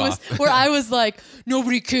 Where I was like,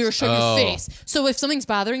 nobody cares, show your face. So if something's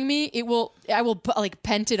bothering me, I will like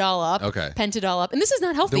pent it all up. Okay. Pent it all up. And this is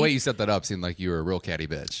not healthy. The way you set that up seemed like you were a real catty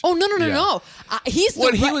bitch. Oh no. Yeah. He's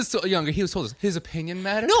When the he right- was so younger, he was told his opinion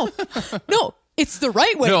mattered. No, it's the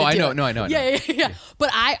right way. No, to I do know. it. No, I know. Yeah.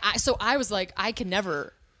 But I was like, I can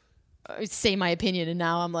never say my opinion, and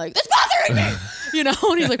now I'm like, that's bothering me. You know?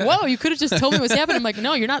 And he's like, whoa, you could have just told me what's happening. I'm like,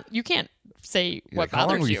 no, you're not. You can't say You're what like, how long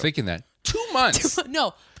bothers were you thinking that? 2 months.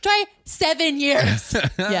 No, try 7 years.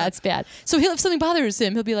 Yeah, it's bad. So if something bothers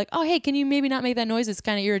him, he'll be like, oh, hey, can you maybe not make that noise? It's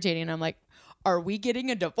kind of irritating. And I'm like, are we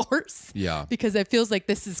getting a divorce? Yeah. Because it feels like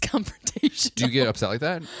this is confrontation. Do you get upset like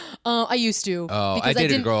that? I used to. Oh, because I dated a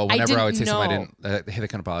didn't- girl. Whenever I would say didn't something I know. didn't, hey, that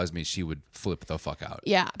kind of bothers me, she would flip the fuck out.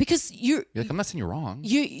 Yeah, because You're like, I'm not saying you're wrong.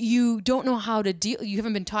 you don't know how to deal. You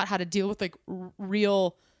haven't been taught how to deal with like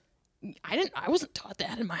real. I wasn't taught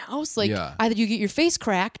that in my house. Like Yeah. either you get your face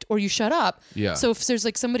cracked or you shut up. Yeah. So if there's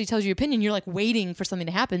like somebody tells you your opinion, you're like waiting for something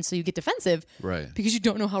to happen, so you get defensive. Right. Because you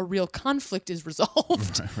don't know how real conflict is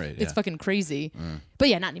resolved. Right, It's yeah. fucking crazy. But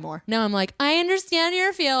yeah, not anymore. Now I'm like, I understand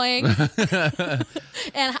your feelings, and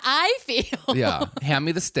I feel. Yeah. Hand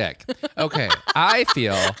me the stick. Okay. I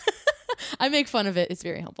feel. I make fun of it. It's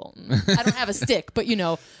very helpful. I don't have a stick, but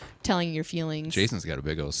telling your feelings. Jason's got a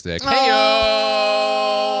big old stick. Oh.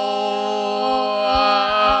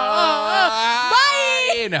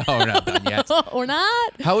 Hey No, we're not done yet. Or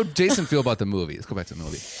not. How would Jason feel about the movie? Let's go back to the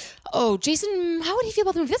movie. Oh, Jason, how would he feel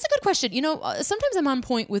about the movie? That's a good question. Sometimes I'm on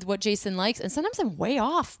point with what Jason likes, and sometimes I'm way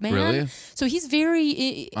off, man. Really? So he's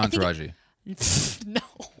very Entourage.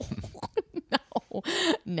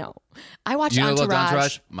 No. I watch You know Entourage. who loved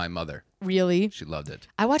Entourage? My mother. Really? She loved it.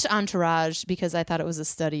 I watched Entourage because I thought it was a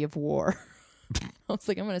study of war. I was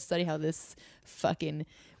like, I'm going to study how this fucking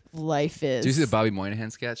life is. Did you see the Bobby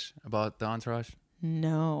Moynihan sketch about the Entourage?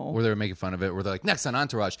 No. Where they were making fun of it, where they're like, next on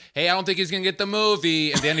Entourage, hey, I don't think he's going to get the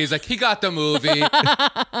movie. And then he's like, he got the movie.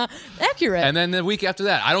 Accurate. And then the week after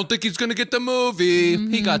that, I don't think he's going to get the movie.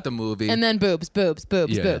 He got the movie. And then boobs.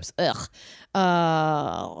 Yeah. Ugh.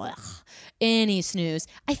 Ugh. Any snooze.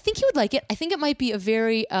 I think he would like it. I think it might be a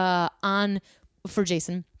very for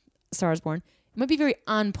Jason, Star is Born. It might be very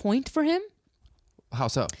on point for him. How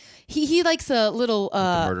so? He likes a little To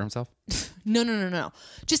murder himself? no.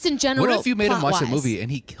 Just in general. What if you made him watch the plot-wise. movie and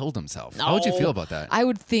he killed himself? How would you feel about that? I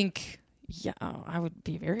would think, yeah, I would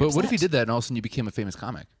be very But what if he upset. did that and all of a sudden you became a famous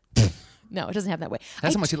comic? No, it doesn't happen that way.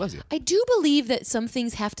 That's how much he loves you. I do believe that some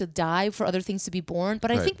things have to die for other things to be born, but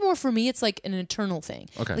I Right. think more for me, it's like an eternal thing.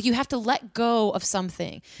 Okay. Like you have to let go of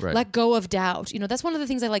something, Right. let go of doubt. That's one of the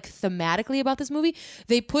things I like thematically about this movie.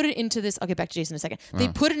 They put it into this, I'll get back to Jason in a second. They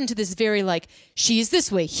put it into this very like, she's this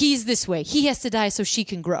way, he's this way, he has to die so she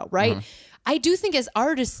can grow, right? I do think as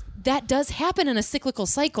artists, that does happen in a cyclical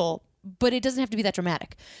cycle, but it doesn't have to be that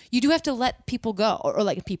dramatic. You do have to let people go, or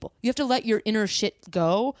like people. You have to let your inner shit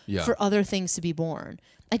go Yeah. for other things to be born.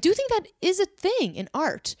 I do think that is a thing in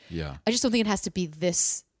art. Yeah. I just don't think it has to be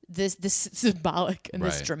this symbolic and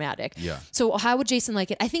this Right. dramatic. Yeah. So how would Jason like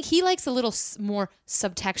it? I think he likes a little more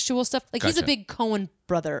subtextual stuff. Like he's a Gotcha. big Coen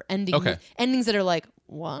brother ending Okay. endings that are like,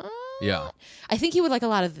 what? Yeah. I think he would like a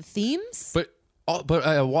lot of the themes. But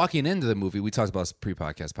But walking into the movie, we talked about this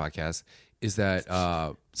podcast, is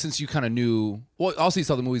that since you kind of knew, well, also you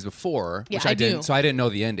saw the movies before, which I didn't, so I didn't know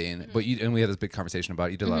the ending, but and we had this big conversation about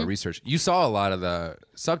it. You did a lot of research. You saw a lot of the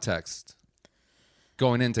subtext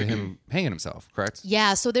going into him hanging himself, correct?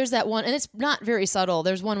 Yeah, so there's that one, and it's not very subtle.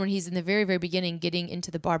 There's one when he's in the very, very beginning getting into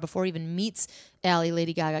the bar before he even meets Allie,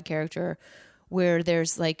 Lady Gaga character, where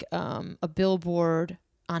there's like a billboard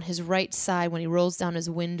on his right side when he rolls down his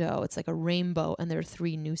window. It's like a rainbow, and there are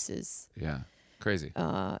 3 nooses. Yeah, crazy.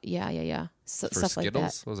 Yeah. So, For stuff Skittles?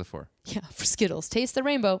 like that. What was it for? Yeah, for Skittles. Taste the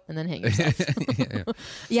rainbow and then hang yourself.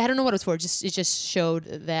 Yeah, I don't know what it was for. It just showed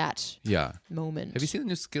that moment. Have you seen the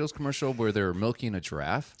new Skittles commercial where they're milking a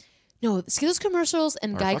giraffe? No, Skittles commercials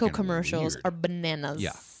and Are Geico fucking commercials weird. are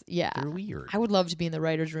bananas. Yeah. They're weird. I would love to be in the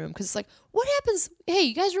writer's room because it's like, what happens? Hey,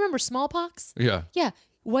 you guys remember smallpox? Yeah. Yeah.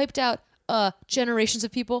 Wiped out generations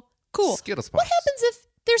of people. Cool. Skittles What pops. happens if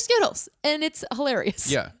they're Skittles? And it's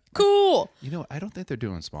hilarious. Yeah. Cool. You know, I don't think they're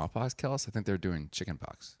doing smallpox, Kels. I think they're doing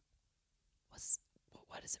chickenpox.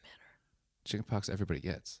 What does it matter? Chickenpox everybody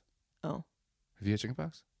gets. Oh, Have you had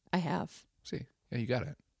chickenpox? I have. See. Yeah, you got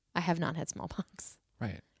it. I have not had smallpox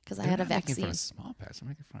Right. because I They're had a not making vaccine. fun of smallpox. They're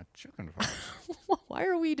making fun of chickenpox. Why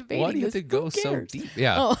are we debating Why do you this? have to go Who so cares? deep?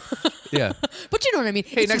 Yeah. Oh. Yeah. But you know what I mean.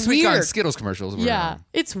 Hey, It's next weird. week on Skittles commercials. we're Yeah, on.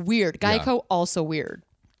 it's weird. Geico also weird.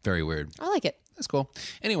 Very weird. I like it. That's cool.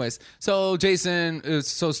 Anyways, so Jason,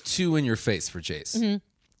 so it's 2 in your face for Jace. Mm-hmm.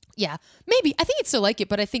 Yeah, maybe. I think he'd still like it,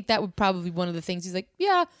 but I think that would probably be one of the things he's like,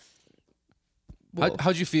 yeah.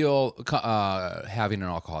 How'd you feel having an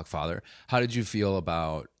alcoholic father? How did you feel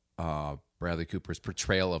about Bradley Cooper's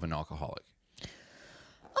portrayal of an alcoholic?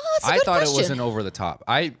 Oh, that's a I good thought question. it wasn't over the top.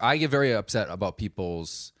 I get very upset about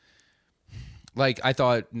people's. Like, I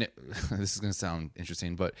thought, this is going to sound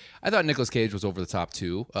interesting, but I thought Nicolas Cage was over the top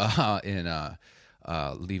too in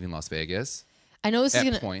Leaving Las Vegas. I know this is at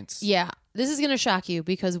gonna. points. Yeah, this is gonna shock you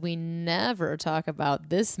because we never talk about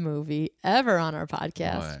this movie ever on our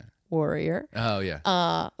podcast. What? Warrior. Oh,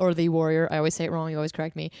 yeah. Or The Warrior. I always say it wrong. You always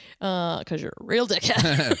correct me because you're a real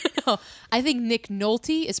dickhead. No, I think Nick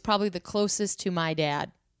Nolte is probably the closest to my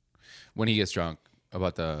dad. When he gets drunk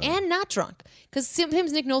about the. And not drunk. Because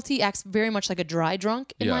sometimes Nick Nolte acts very much like a dry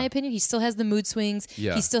drunk, in Yeah. my opinion. He still has the mood swings.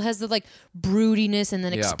 Yeah. He still has the like broodiness and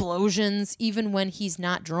then Yeah. explosions, even when he's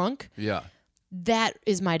not drunk. Yeah. That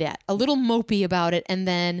is my dad. A little mopey about it and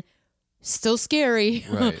then still scary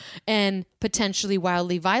Right. and potentially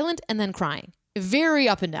wildly violent and then crying. Very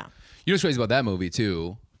up and down. You know what's crazy about that movie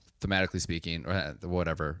too, thematically speaking, or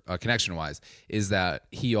whatever, connection-wise, is that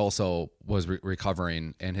he also was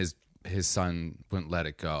recovering, and his son wouldn't let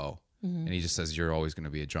it go, and he just says, "You're always going to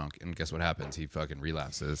be a drunk." And guess what happens? He fucking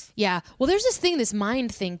relapses. Yeah. Well, there's this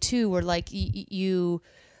mind thing too, where like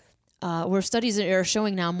where studies are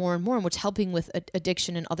showing now more and more, and what's helping with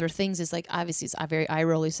addiction and other things is like, obviously it's very eye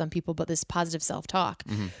rolly some people, but this positive self-talk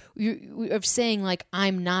of saying like,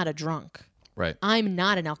 I'm not a drunk. Right. I'm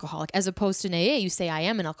not an alcoholic. As opposed to in AA, you say I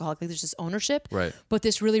am an alcoholic. Like there's this ownership. Right. But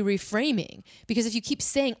this really reframing. Because if you keep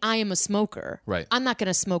saying I am a smoker, Right. I'm not going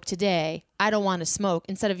to smoke today. I don't want to smoke.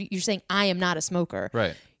 Instead of you're saying I am not a smoker.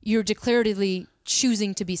 Right. You're declaratively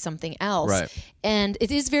choosing to be something else. Right. And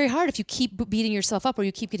it is very hard if you keep beating yourself up or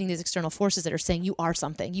you keep getting these external forces that are saying you are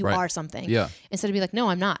something. You Right. are something. Yeah. Instead of being like, no,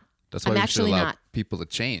 I'm not. That's why I'm we should actually allow not. people to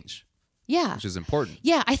change, Yeah. which is important.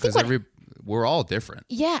 Yeah. I think Because we're all different.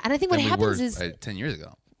 yeah. And I think what than we happens were, is 10 years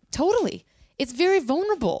ago. totally. It's very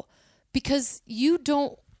vulnerable because you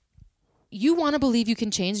want to believe you can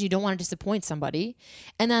change. You don't want to disappoint somebody.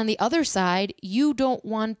 And on the other side, you don't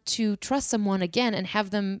want to trust someone again and have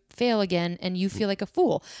them fail again and you feel like a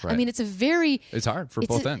fool. Right. I mean, it's hard for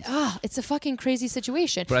both ends. It's a fucking crazy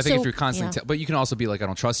situation. But I think So, if you're constantly, yeah. but you can also be like, I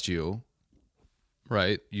don't trust you,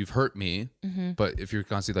 right? You've hurt me. Mm-hmm. But if you're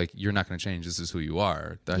constantly like, you're not going to change, this is who you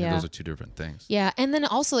are, Yeah. those are two different things. Yeah, and then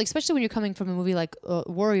also, like, especially when you're coming from a movie like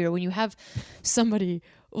Warrior, when you have somebody,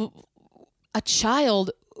 a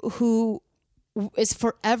child who is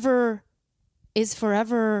forever,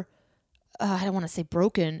 I don't want to say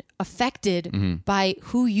broken, affected Mm-hmm. by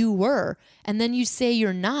who you were, and then you say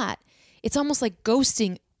you're not. It's almost like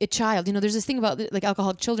ghosting a child. You know, there's this thing about like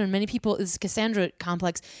alcoholic children. Many people, this Cassandra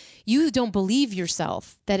complex, you don't believe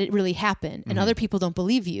yourself that it really happened, and other people don't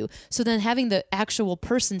believe you. So then having the actual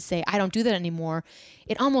person say, I don't do that anymore,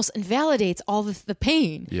 it almost invalidates all the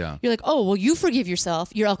pain. Yeah. You're like, oh, well, you forgive yourself.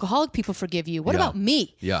 Your alcoholic people forgive you. What Yeah. about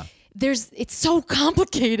me? Yeah. It's so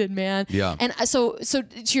complicated, man. Yeah. And so to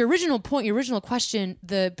your original point, your original question,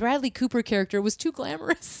 the Bradley Cooper character was too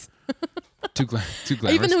glamorous. Too glamorous.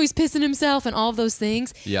 Even though he's pissing himself and all of those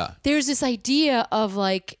things. Yeah. There's this idea of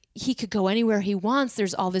like, he could go anywhere he wants.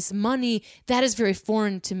 There's all this money. That is very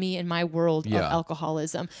foreign to me in my world of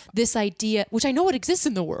alcoholism. This idea, which I know it exists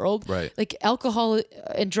in the world, right? Like alcohol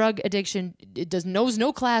and drug addiction, knows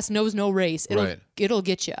no class, knows no race. It'll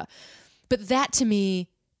get you. But that to me,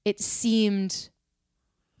 it seemed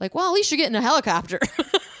like, well, at least you're getting a helicopter.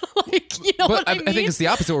 Like, you know what I mean? I think it's the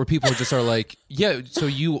opposite, where people just are like, yeah, so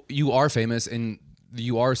you are famous and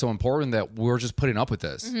you are so important that we're just putting up with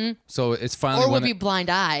this. Mm-hmm. So it's finally, or we'll be blind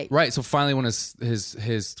eye, right? So finally, when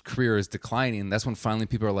his career is declining, that's when finally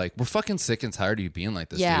people are like, we're fucking sick and tired of you being like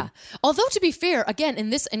this. Yeah. Dude. Although to be fair, again, in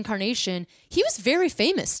this incarnation, he was very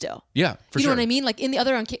famous still. Yeah, for you sure. know what I mean? Like in the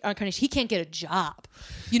other incarnation, he can't get a job.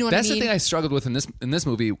 You know what That's I mean? the thing I struggled with in this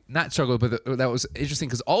movie. Not struggled, but that was interesting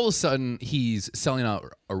because all of a sudden he's selling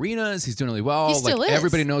out arenas. He's doing really well. He still is.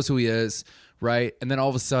 Everybody knows who he is, right? And then all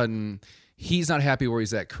of a sudden, he's not happy where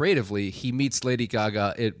he's at creatively. He meets Lady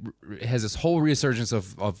Gaga. It has this whole resurgence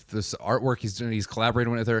of this artwork he's doing. He's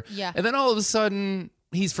collaborating with her. Yeah. And then all of a sudden,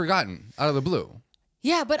 he's forgotten out of the blue.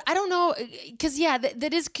 Yeah, but I don't know, because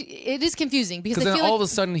it is confusing because then I feel all like of a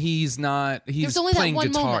sudden he's only playing that one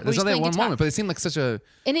guitar. moment where There's he's only that playing one guitar. moment, but it seemed like such a.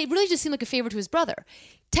 And it really just seemed like a favor to his brother.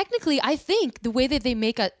 Technically, I think the way that they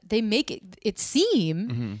make it seem,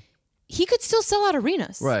 Mm-hmm. he could still sell out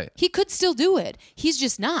arenas. Right. He could still do it. He's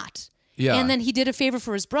just not. Yeah. And then he did a favor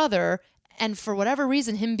for his brother, and for whatever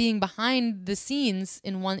reason, him being behind the scenes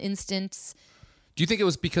in one instance. Do you think it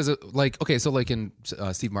was because of, like, okay, so like in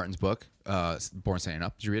Steve Martin's book, Born Standing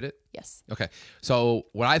Up, did you read it? Yes. Okay. So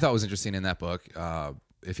what I thought was interesting in that book,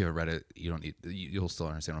 if you haven't read it, you'll still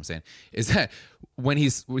understand what I'm saying, is that when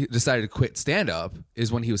he decided to quit stand-up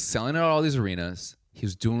is when he was selling out all these arenas, he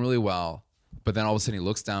was doing really well, but then all of a sudden he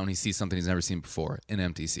looks down, he sees something he's never seen before, an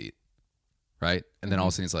empty seat, right? And then all of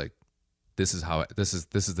a sudden he's like, this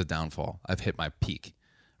is the downfall. I've hit my peak,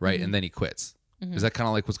 right? And then he quits. Is that kind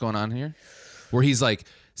of like what's going on here? Where he's like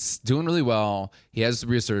doing really well, he has the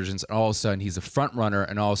resurgence, and all of a sudden he's a front runner,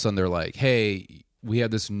 and all of a sudden they're like, hey, we have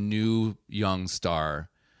this new young star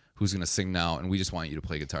who's going to sing now, and we just want you to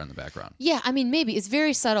play guitar in the background. Yeah, I mean, maybe. It's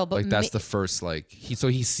very subtle, but Like that's the first, like, he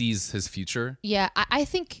sees his future. Yeah, I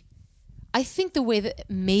think the way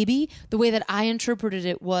that I interpreted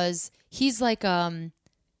it was he's like a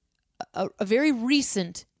very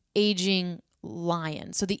recent aging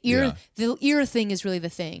lion. So the ear thing is really the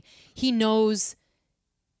thing. He knows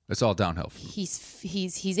it's all downhill.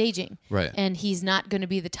 He's aging, right? And he's not going to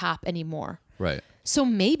be the top anymore, right? So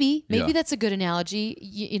maybe that's a good analogy,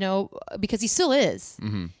 you know, because he still is,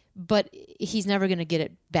 but he's never going to get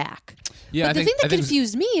it back. Yeah, but the thing that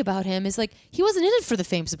confused me about him is like he wasn't in it for the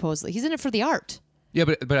fame. Supposedly, he's in it for the art. Yeah,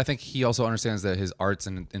 but I think he also understands that his art's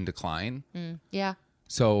in decline. Yeah.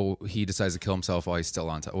 So he decides to kill himself while he's still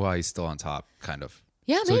on top. Well, he's still on top, kind of.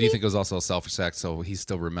 Yeah, so maybe. do you think it was also self-respect? So he's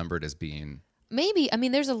still remembered as being. Maybe. I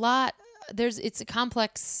mean, there's a lot. It's a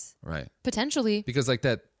complex. Right. Potentially. Because like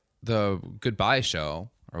the Goodbye show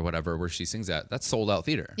or whatever where she sings that's sold out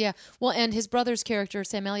theater. Yeah. Well, and his brother's character,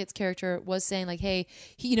 Sam Elliott's character, was saying like, hey,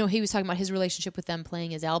 he was talking about his relationship with them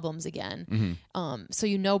playing his albums again.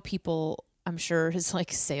 So people, I'm sure, his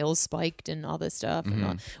like sales spiked and all this stuff.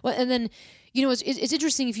 And then. It's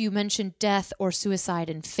interesting if you mention death or suicide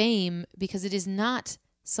and fame because it is not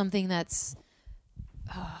something that's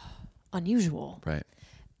unusual. Right.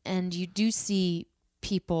 And you do see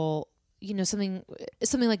people, something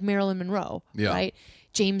like Marilyn Monroe, right?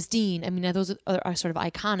 James Dean. I mean, those are sort of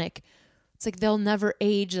iconic. It's like they'll never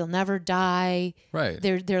age, they'll never die. Right.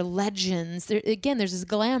 They're legends. There's this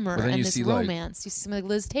glamour and this romance. You see somebody like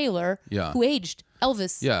Liz Taylor, who aged.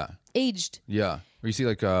 Elvis, aged. Yeah. Or you see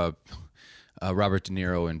like Robert De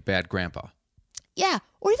Niro in Bad Grandpa. Yeah,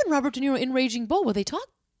 or even Robert De Niro in Raging Bull, where they talk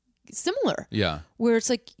similar. Yeah. Where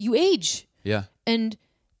it's like you age. Yeah. And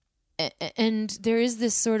there is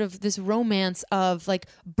this sort of this romance of like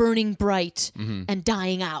burning bright and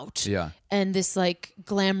dying out. Yeah. And this like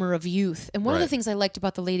glamour of youth. And one of the things I liked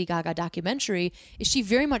about the Lady Gaga documentary is she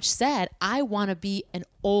very much said, I want to be an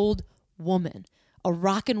old woman, a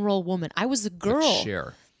rock and roll woman. I was a girl. Like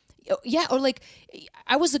Cher. Yeah, or like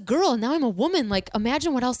I was a girl and now I'm a woman. Like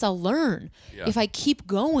imagine what else I'll learn if I keep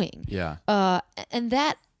going. Yeah. And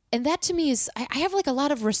that to me is I have like a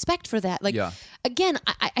lot of respect for that. Like again,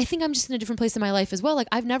 I think I'm just in a different place in my life as well. Like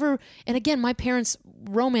I've never, and again, my parents'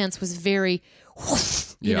 romance was very,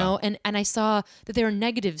 you know, and I saw that there are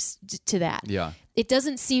negatives to that. Yeah. It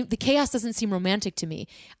doesn't seem, the chaos doesn't seem romantic to me.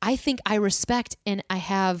 I think I respect and I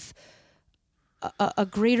have a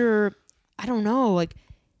greater, I don't know, like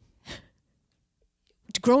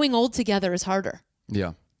growing old together is harder.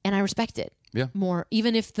 Yeah. And I respect it. Yeah. more,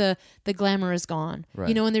 even if the glamour is gone. Right.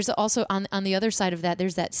 You know, and there's also on the other side of that,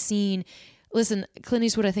 there's that scene. Listen, Clint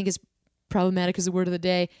Eastwood, I think, is problematic as the word of the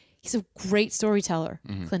day. He's a great storyteller,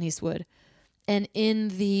 Clint Eastwood. And in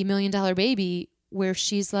the $1 Million Baby, where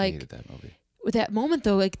she's I like, hated that movie. with that moment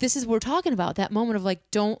though, like this is what we're talking about. That moment of like,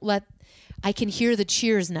 I can hear the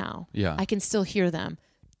cheers now. Yeah. I can still hear them.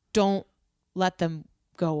 Don't let them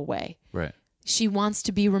go away. Right. She wants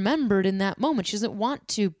to be remembered in that moment. She doesn't want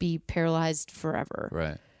to be paralyzed forever.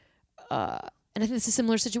 Right. And I think it's a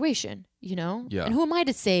similar situation, you know? Yeah. And who am I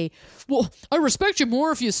to say, well, I respect you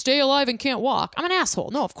more if you stay alive and can't walk? I'm an asshole.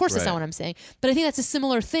 No, of course that's not Right. what I'm saying. But I think that's a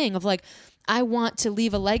similar thing of like, I want to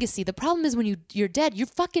leave a legacy. The problem is when you're dead, you're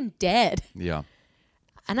fucking dead. Yeah.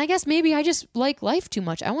 And I guess maybe I just like life too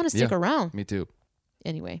much. I want to stick Yeah. around. Me too.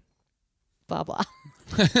 Anyway, blah, blah.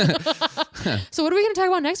 So what are we going to talk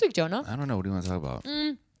about next week, Jonah? I don't know. What do you want to talk about?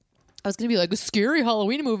 I was going to be like scary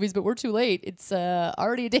Halloween movies, but we're too late. It's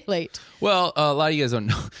already a day late. Well, a lot of you guys don't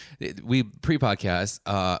know. We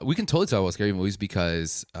pre-podcast. We can totally talk about scary movies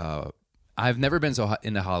because I've never been so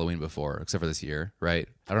into Halloween before, except for this year, right?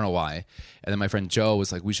 I don't know why. And then my friend Joe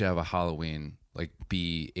was like, "We should have a Halloween like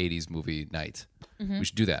B80s movie night. We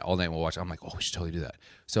should do that all night. We'll watch." I'm like, "Oh, we should totally do that."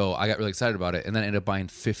 So I got really excited about it, and then I ended up buying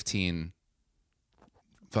 15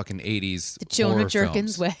 fucking 80s The Jonah horror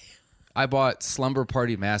Jerkins films. way. I bought Slumber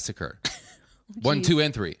Party Massacre, 1, 2,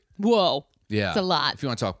 and 3. Whoa. Yeah, It's a lot. If you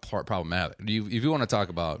want to talk problematic, if you want to talk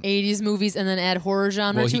about, 80s movies and then add horror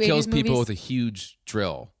genre well, to he 80s kills movies. people with a huge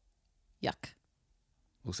drill. Yuck.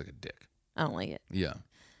 Looks like a dick. I don't like it. Yeah,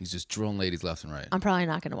 he's just drilling ladies left and right. I'm probably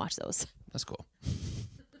not going to watch those. That's cool.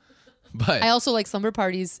 But I also like slumber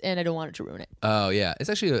parties, and I don't want it to ruin it. oh yeah, it's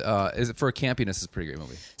actually is it for campiness? It's a pretty great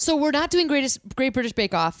movie. So we're not doing Great British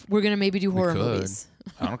Bake Off. We're going to maybe do horror could. movies.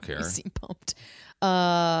 I don't care. You seem pumped.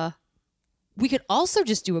 We could also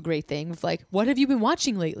just do a great thing with like, what have you been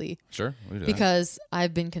watching lately? Sure, we do that. Because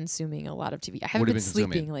I've been consuming a lot of TV. I haven't What have you been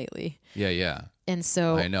been consuming? sleeping lately. yeah. And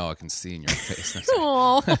so... I know. I can see in your face. That's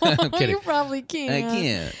Oh, kidding. you probably can't. I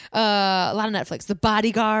can't. A lot of Netflix. The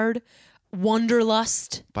Bodyguard,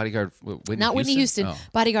 Wanderlust. Bodyguard. Whitney Not Whitney Houston. Oh.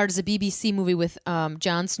 Bodyguard is a BBC movie with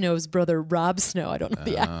Jon Snow's brother, Rob Snow. I don't know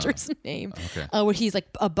the actor's name. okay. Where he's like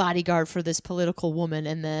a bodyguard for this political woman,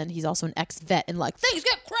 and then he's also an ex-vet, and like things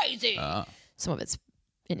get crazy. Some of it's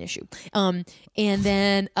an issue. And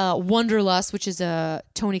then Wanderlust, which is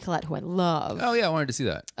Toni Collette, who I love. Oh yeah, I wanted to see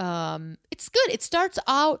that. It's good. It starts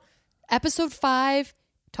out episode 5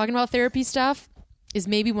 talking about therapy stuff is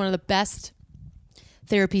maybe one of the best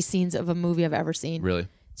therapy scenes of a movie I've ever seen. Really?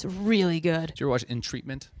 It's really good. Did you ever watch In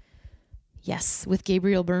Treatment? Yes, with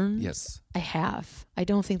Gabriel Byrne. Yes. I have. I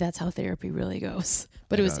don't think that's how therapy really goes,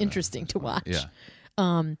 but it was interesting to watch. Yeah.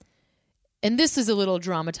 And this is a little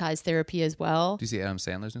dramatized therapy as well. Do you see Adam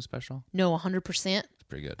Sandler's new special? No, 100%. It's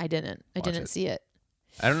pretty good. I didn't. I didn't it. see it.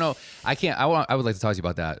 I don't know. I can't. I would like to talk to you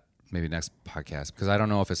about that maybe next podcast because I don't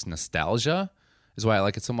know if it's nostalgia is why I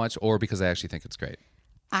like it so much or because I actually think it's great.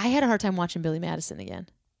 I had a hard time watching Billy Madison again.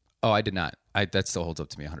 Oh, I did not. That still holds up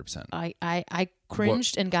to me 100%. I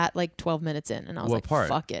cringed and got like 12 minutes in, and I was What like, part?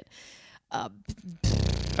 fuck it.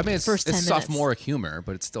 I mean, it's First 10 minutes. sophomoric humor,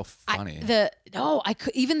 but it's still funny.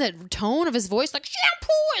 Even the tone of his voice, like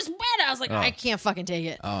shampoo is wet. I was like, I can't fucking take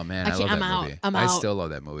it. oh man, I I love can't- that I'm out. movie. I'm I out. still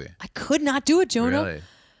love that movie. I could not do it, Jonah. Really?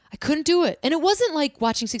 I couldn't do it. And it wasn't like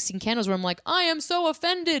watching 16 Candles where I'm like, I am so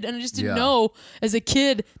offended. And I just didn't Yeah. know as a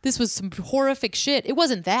kid this was some horrific shit. It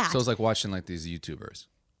wasn't that. So it's like watching like these YouTubers,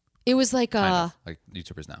 it was like, kind of like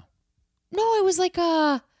YouTubers now. no, it was like,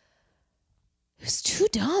 it was too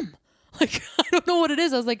dumb. Like, I don't know what it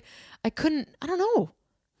is. I was like, I don't know.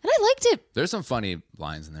 And I liked it. There's some funny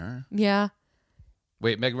lines in there. Yeah.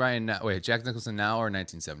 Wait, Meg Ryan. Jack Nicholson now or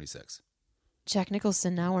 1976? Jack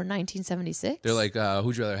Nicholson now or 1976? They're like,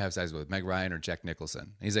 who'd you rather have sex with, Meg Ryan or Jack Nicholson?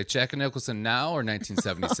 And he's like, Jack Nicholson now or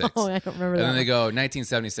 1976? Oh, I don't remember and that then they one. go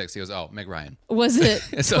 1976. He goes, oh, Meg Ryan. Was it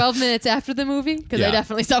So- 12 minutes after the movie? Because I Yeah.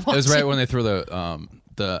 definitely stopped It watching. was right when they threw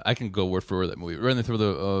the I can go word for word that movie. Right when they threw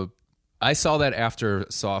the I saw that after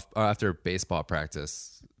after baseball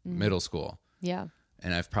practice, middle school, Yeah.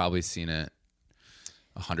 and I've probably seen it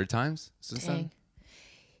 100 times since then. Dang.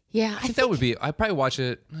 Yeah. I think that would be. I probably watch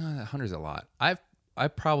it. 100's a lot. I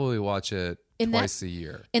probably watch it In that- twice a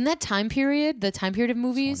year. In that time period, the time period of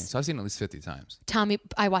movies, So I've seen it at least 50 times.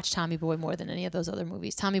 I watched Tommy Boy more than any of those other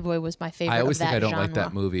movies. Tommy Boy was my favorite. I always of think that I don't genre. like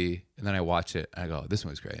that movie, and then I watch it and I go, "This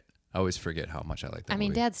movie's great." I always forget how much I like that. I mean,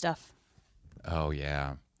 movie. dad stuff. Oh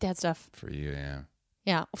yeah, Dad stuff. for you, yeah.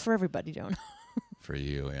 Yeah, for everybody, Jonah. For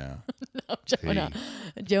you, yeah. No, Jonah.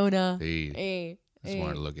 Jonah. Hey, Hey. just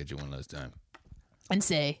wanted to look at you one last time. and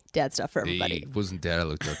say dad stuff for everybody. It wasn't dad I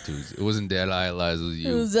looked up to. It wasn't dad I idolized.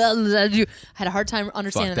 It was you. I had a hard time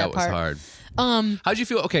understanding Fuck, that was part. hard. How'd you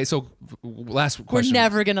feel? Okay, so last question. We're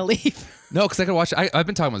never gonna leave. No, because I could watch. I've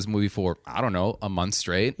been talking about this movie for I don't know a month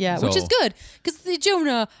straight. Yeah, so which is good because the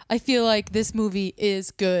Jonah. I feel like this movie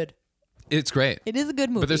is good. It's great. It is a good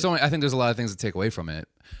movie. But there's I think there's a lot of things to take away from it.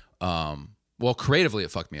 Well, creatively,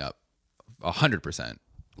 it fucked me up 100%.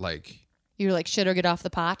 Like you're like shit or get off the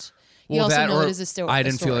pot. You well, also that know or it is a story. I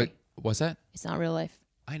didn't feel like what's that? It's not real life.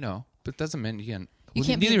 I know, but it doesn't mean you You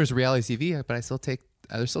can't neither be- is reality TV, but I still take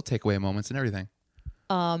there's still takeaway moments and everything.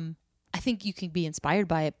 I think you can be inspired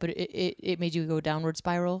by it, but it made you go downward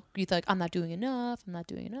spiral. You thought, I'm not doing enough. I'm not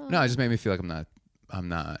doing enough. No, it just made me feel like I'm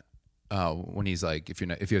not. When he's like, if you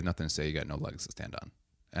have nothing to say, you got no legs to stand on.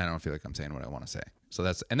 And I don't feel like I'm saying what I want to say. So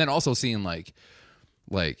that's, and then also seeing like,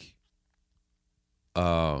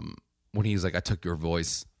 when he's like, I took your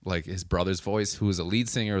voice, like his brother's voice, who was a lead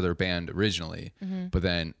singer of their band originally, but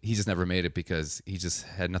then he just never made it because he just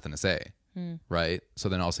had nothing to say, right? So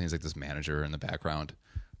then also he's like this manager in the background,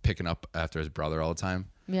 picking up after his brother all the time.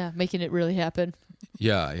 Yeah, making it really happen.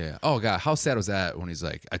 Yeah. Oh God, how sad was that when he's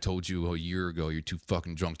like, I told you a year ago, you're too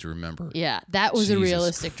fucking drunk to remember. Yeah, that was a Jesus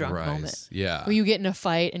realistic drunk Christ. moment. Yeah. Where you get in a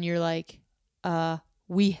fight and you're like,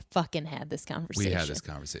 we fucking had this conversation. We had this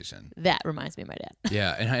conversation. That reminds me of my dad.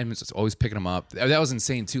 Yeah, and I'm just always picking him up. That was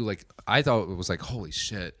insane too. Like I thought it was like, holy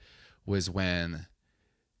shit, was when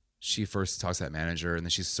she first talks to that manager and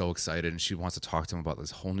then she's so excited and she wants to talk to him about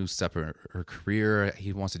this whole new step in her career.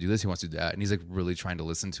 He wants to do this, he wants to do that. And he's like really trying to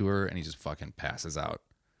listen to her and he just fucking passes out.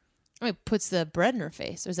 I mean, puts the bread in her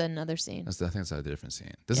face. Or is that another scene? I think that's a different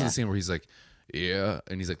scene. This is the scene where he's like, yeah,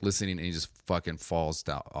 and he's like listening and he just fucking falls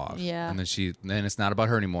down off. Yeah. And then it's not about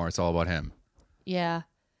her anymore, it's all about him. Yeah.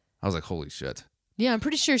 I was like, holy shit. Yeah, I'm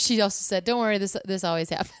pretty sure she also said, don't worry, this always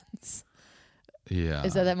happens. Yeah.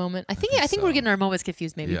 Is that moment? I think so. we're getting our moments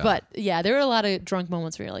confused maybe. Yeah. But yeah, there were a lot of drunk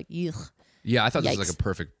moments where you're like, ugh. Yeah, I thought this was Yikes. like a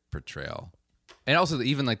perfect portrayal. And also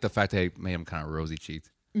even like the fact that he made him kind of rosy cheeked.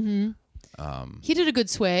 He did a good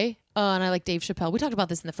sway. And I like Dave Chappelle. We talked about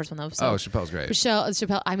this in the first one though. So Oh, Chappelle's great.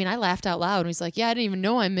 Chappelle, I mean, I laughed out loud and he's like, yeah, I didn't even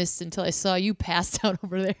know I missed until I saw you passed out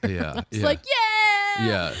over there. Yeah. I was like,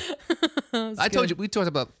 yeah. Yeah. I told you, we talked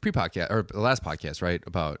about pre-podcast or the last podcast, right?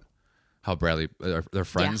 About how Bradley, they're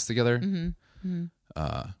friends together.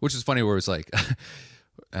 Which is funny where it's like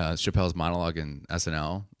Chappelle's monologue in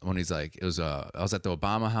SNL when he's like, I was at the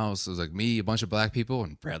Obama house. It was like me, a bunch of black people,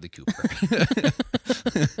 and Bradley Cooper.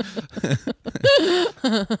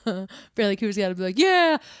 Bradley Cooper's got to be like,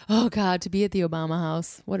 yeah. Oh, God, to be at the Obama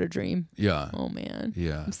house. What a dream. Yeah. Oh, man.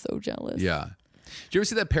 Yeah. I'm so jealous. Yeah. Did you ever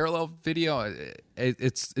see that parallel video?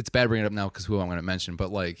 It's bad bringing it up now because who I'm going to mention,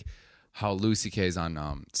 but like how Louis C.K. is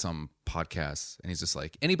on some podcasts and he's just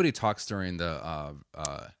like, anybody talks during the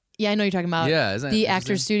Yeah, I know you're talking about. Yeah, isn't it the interesting?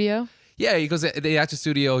 Actor's Studio. Yeah, he goes at the actor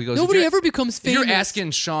studio. He goes, Nobody if you're- ever becomes if you're famous.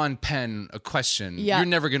 asking Sean Penn a question, Yeah. you're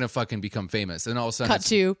never gonna fucking become famous. And all of a sudden, Cut it's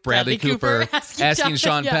to Bradley Cooper asking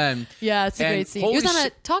Sean yeah. Penn. Yeah, it's a And great scene. It holy was on a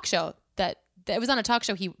shit- talk show that it was on a talk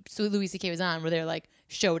show so Louis C.K. was on where they like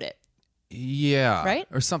showed it. Yeah, Right?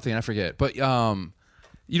 or something. I forget. But you know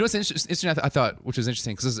what's interesting? I thought, which was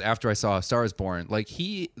interesting, because this is after I saw A Star Is Born. Like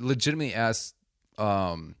he legitimately asked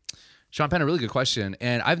Sean Penn a really good question,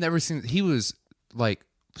 and I've never seen. He was like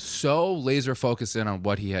so laser focused in on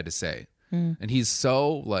what he had to say, and he's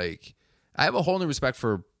so like. I have a whole new respect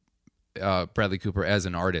for Bradley Cooper as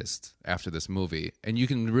an artist after this movie, and you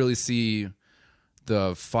can really see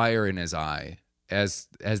the fire in his eye as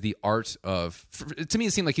the art of. To me,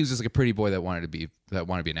 it seemed like he was just like a pretty boy that wanted to be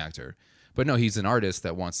an actor, but no, he's an artist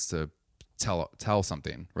that wants to tell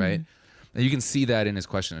something, right? And you can see that in his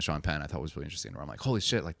question to Sean Penn. I thought was really interesting. Where I'm like, holy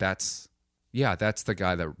shit, like that's the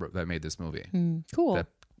guy that made this movie. Cool. That-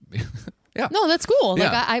 yeah. No, that's cool.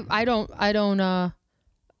 Like Yeah.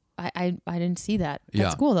 I didn't see that.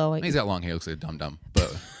 That's Yeah. cool though. Like, He's got long hair, looks like a dum-dum,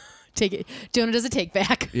 but take it. Jonah does a take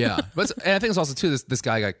back. yeah. But and I think it's also too this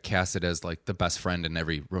guy got casted as like the best friend in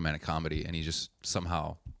every romantic comedy, and he just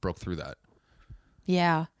somehow broke through that.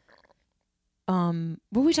 Yeah.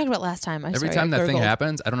 What we talked about last time? Every time that thing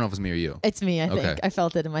happens, I don't know if it's me or you. It's me. I think Okay. I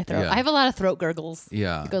felt it in my throat. Yeah. I have a lot of throat gurgles.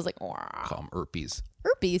 Yeah. It goes like Call him herpes.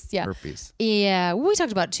 herpes. Yeah. Herpes. Yeah, what we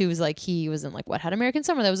talked about too is like he was in like Wet Hot American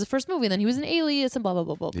Summer. That was the first movie. And then he was in Alias and blah blah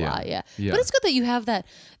blah blah blah. Yeah. Yeah. But it's good that you have that.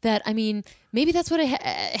 I mean, maybe that's what it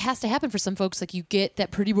has to happen for some folks. Like you get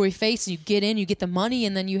that pretty boy face, and you get in, you get the money,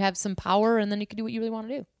 and then you have some power, and then you can do what you really want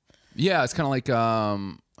to do. Yeah, it's kind of like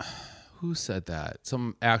who said that?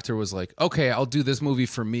 Some actor was like, "Okay, I'll do this movie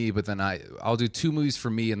for me, but then I'll do 2 movies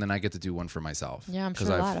for me, and then I get to do one for myself." Yeah, I'm 'Cause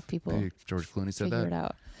sure a lot of people maybe George Clooney said Figure that. it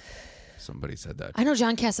out. Somebody said that. I know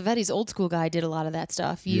John Cassavetes, old school guy, did a lot of that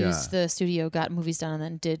stuff. Used the studio, got movies done, and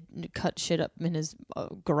then did cut shit up in his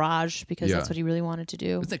garage because that's what he really wanted to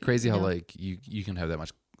do. Isn't it crazy how like you can have that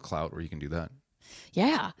much clout where you can do that?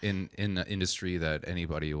 Yeah. In an industry that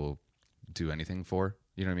anybody will do anything for.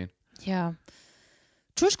 You know what I mean? Yeah.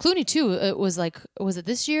 George Clooney too. It was it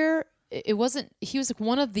this year? It wasn't. He was like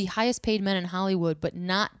one of the highest paid men in Hollywood, but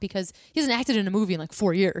not because he hasn't acted in a movie in like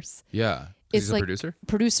 4 years. Yeah. It's he's a like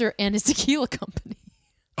producer and his tequila company.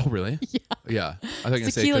 Oh, really? Yeah. Yeah. I thought you were going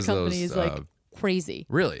to say tequila because company those, is like crazy.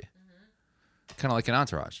 Really? Kind of like an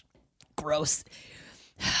Entourage. Gross.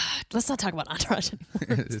 Let's not talk about Entourage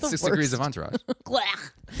anymore. It's 6 degrees of Entourage.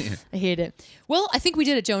 I hate it. Well, I think we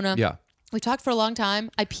did it, Jonah. Yeah. We talked for a long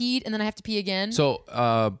time. I peed and then I have to pee again. So,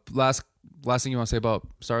 last thing you want to say about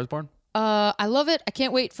Star is Born? I love it. I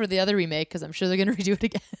can't wait for the other remake because I'm sure they're going to redo it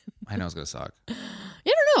again. I know it's going to suck. I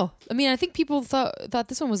don't know. I mean, I think people thought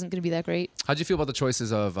this one wasn't going to be that great. How'd you feel about the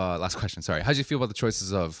choices of last question? Sorry. How'd you feel about the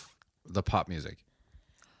choices of the pop music?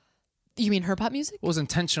 You mean her pop music? It was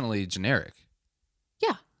intentionally generic.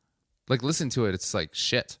 Yeah. Like, listen to it. It's like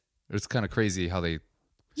shit. It's kind of crazy how they.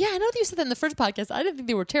 Yeah, I know that you said that in the first podcast. I didn't think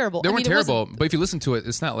they were terrible. They weren't terrible, but if you listen to it,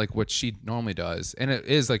 it's not like what she normally does, and it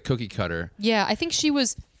is like cookie cutter. Yeah, I think she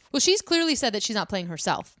was. Well, she's clearly said that she's not playing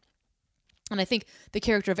herself. And I think the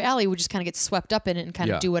character of Allie would just kind of get swept up in it and kind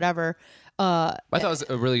of do whatever. I thought it was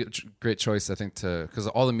a really great choice, I think, because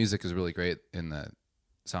all the music is really great in the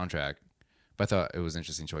soundtrack. But I thought it was an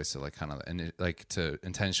interesting choice to like kind of like to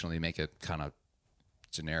intentionally make it kind of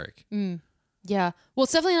generic. Yeah. Well,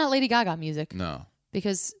 it's definitely not Lady Gaga music. No.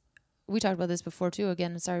 Because we talked about this before too.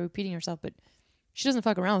 Again, sorry repeating herself, but she doesn't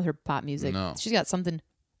fuck around with her pop music. No. She's got something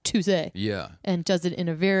to say. Yeah. And does it in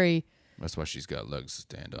a very... That's why she's got legs to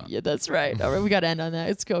stand on. Yeah, that's right. All right, we got to end on that.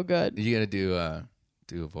 It's so good. You got to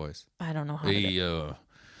do a voice. I don't know how to do.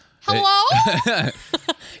 Hello?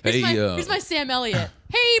 Here's my Sam Elliott.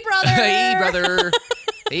 Hey, brother. Hey, brother.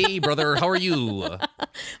 Hey, brother. How are you?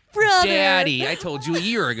 Brother. Daddy, I told you a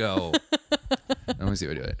year ago. Let me see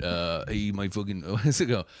if I do it. Hey, my fucking... Let's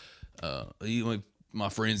go. Hey, my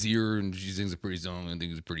friend's here, and she sings a pretty song. I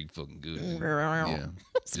think it's pretty fucking good. Yeah.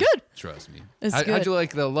 It's good. Trust me. It's good. How'd you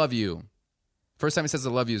like the Love You? First time he says the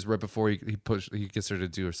Love You is right before he gets her to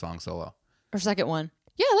do her song solo. Her second one.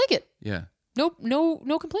 Yeah, I like it. Yeah.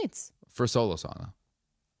 No complaints. First solo song,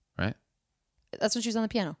 though. Right? That's when she was on the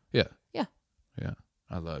piano. Yeah. Yeah. Yeah.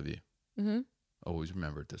 I love you. Mm-hmm. Always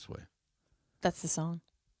remember it this way. That's the song.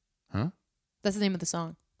 Huh? That's the name of the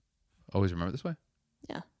song. Always remember it this way?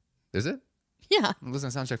 Yeah. Is it? Yeah. I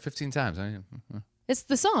listened to the soundtrack 15 times. It's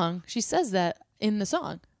the song. She says that in the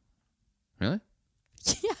song. Really?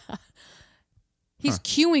 Yeah. He's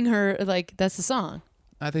cueing her like that's the song.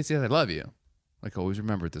 I think he said I love you. Like, always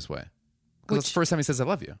remember it this way. Because that's the first time he says I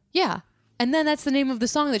love you. Yeah. And then that's the name of the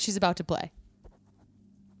song that she's about to play.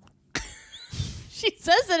 She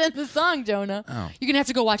says it in the song, Jonah. Oh. You're going to have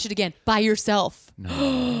to go watch it again by yourself. No,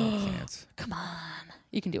 I can't. Come on.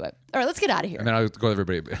 You can do it. All right, let's get out of here. And then I would go to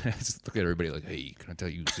everybody, just look at everybody like, hey, can I tell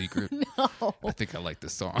you a secret? No. I think I like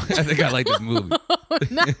this song. I think I like this movie.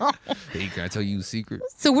 No. Hey, can I tell you a secret?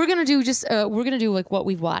 So we're gonna do like what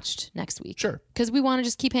we've watched next week. Sure. Because we want to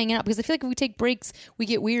just keep hanging out. Because I feel like if we take breaks, we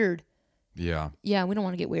get weird. Yeah. Yeah, we don't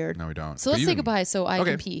want to get weird. No, we don't. So let's say goodbye so I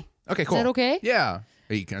can pee. Okay, cool. Is that okay? Yeah.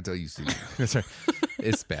 Hey, can I tell you a secret? That's right.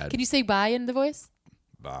 It's bad. Can you say bye in the voice?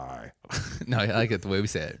 Bye. No, I like it the way we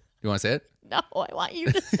say it. You want to say it? No, I want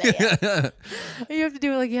you to say it. You have to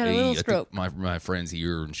do it like you had a little stroke. My friend's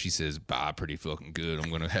here and she says bye pretty fucking good. I'm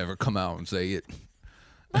going to have her come out and say it.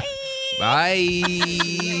 Bye. Bye.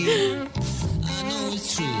 I know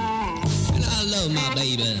it's true. And I love my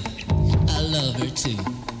baby. I love her too.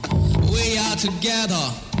 We are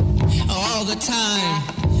together all the time.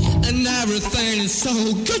 And everything is so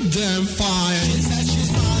goddamn fine.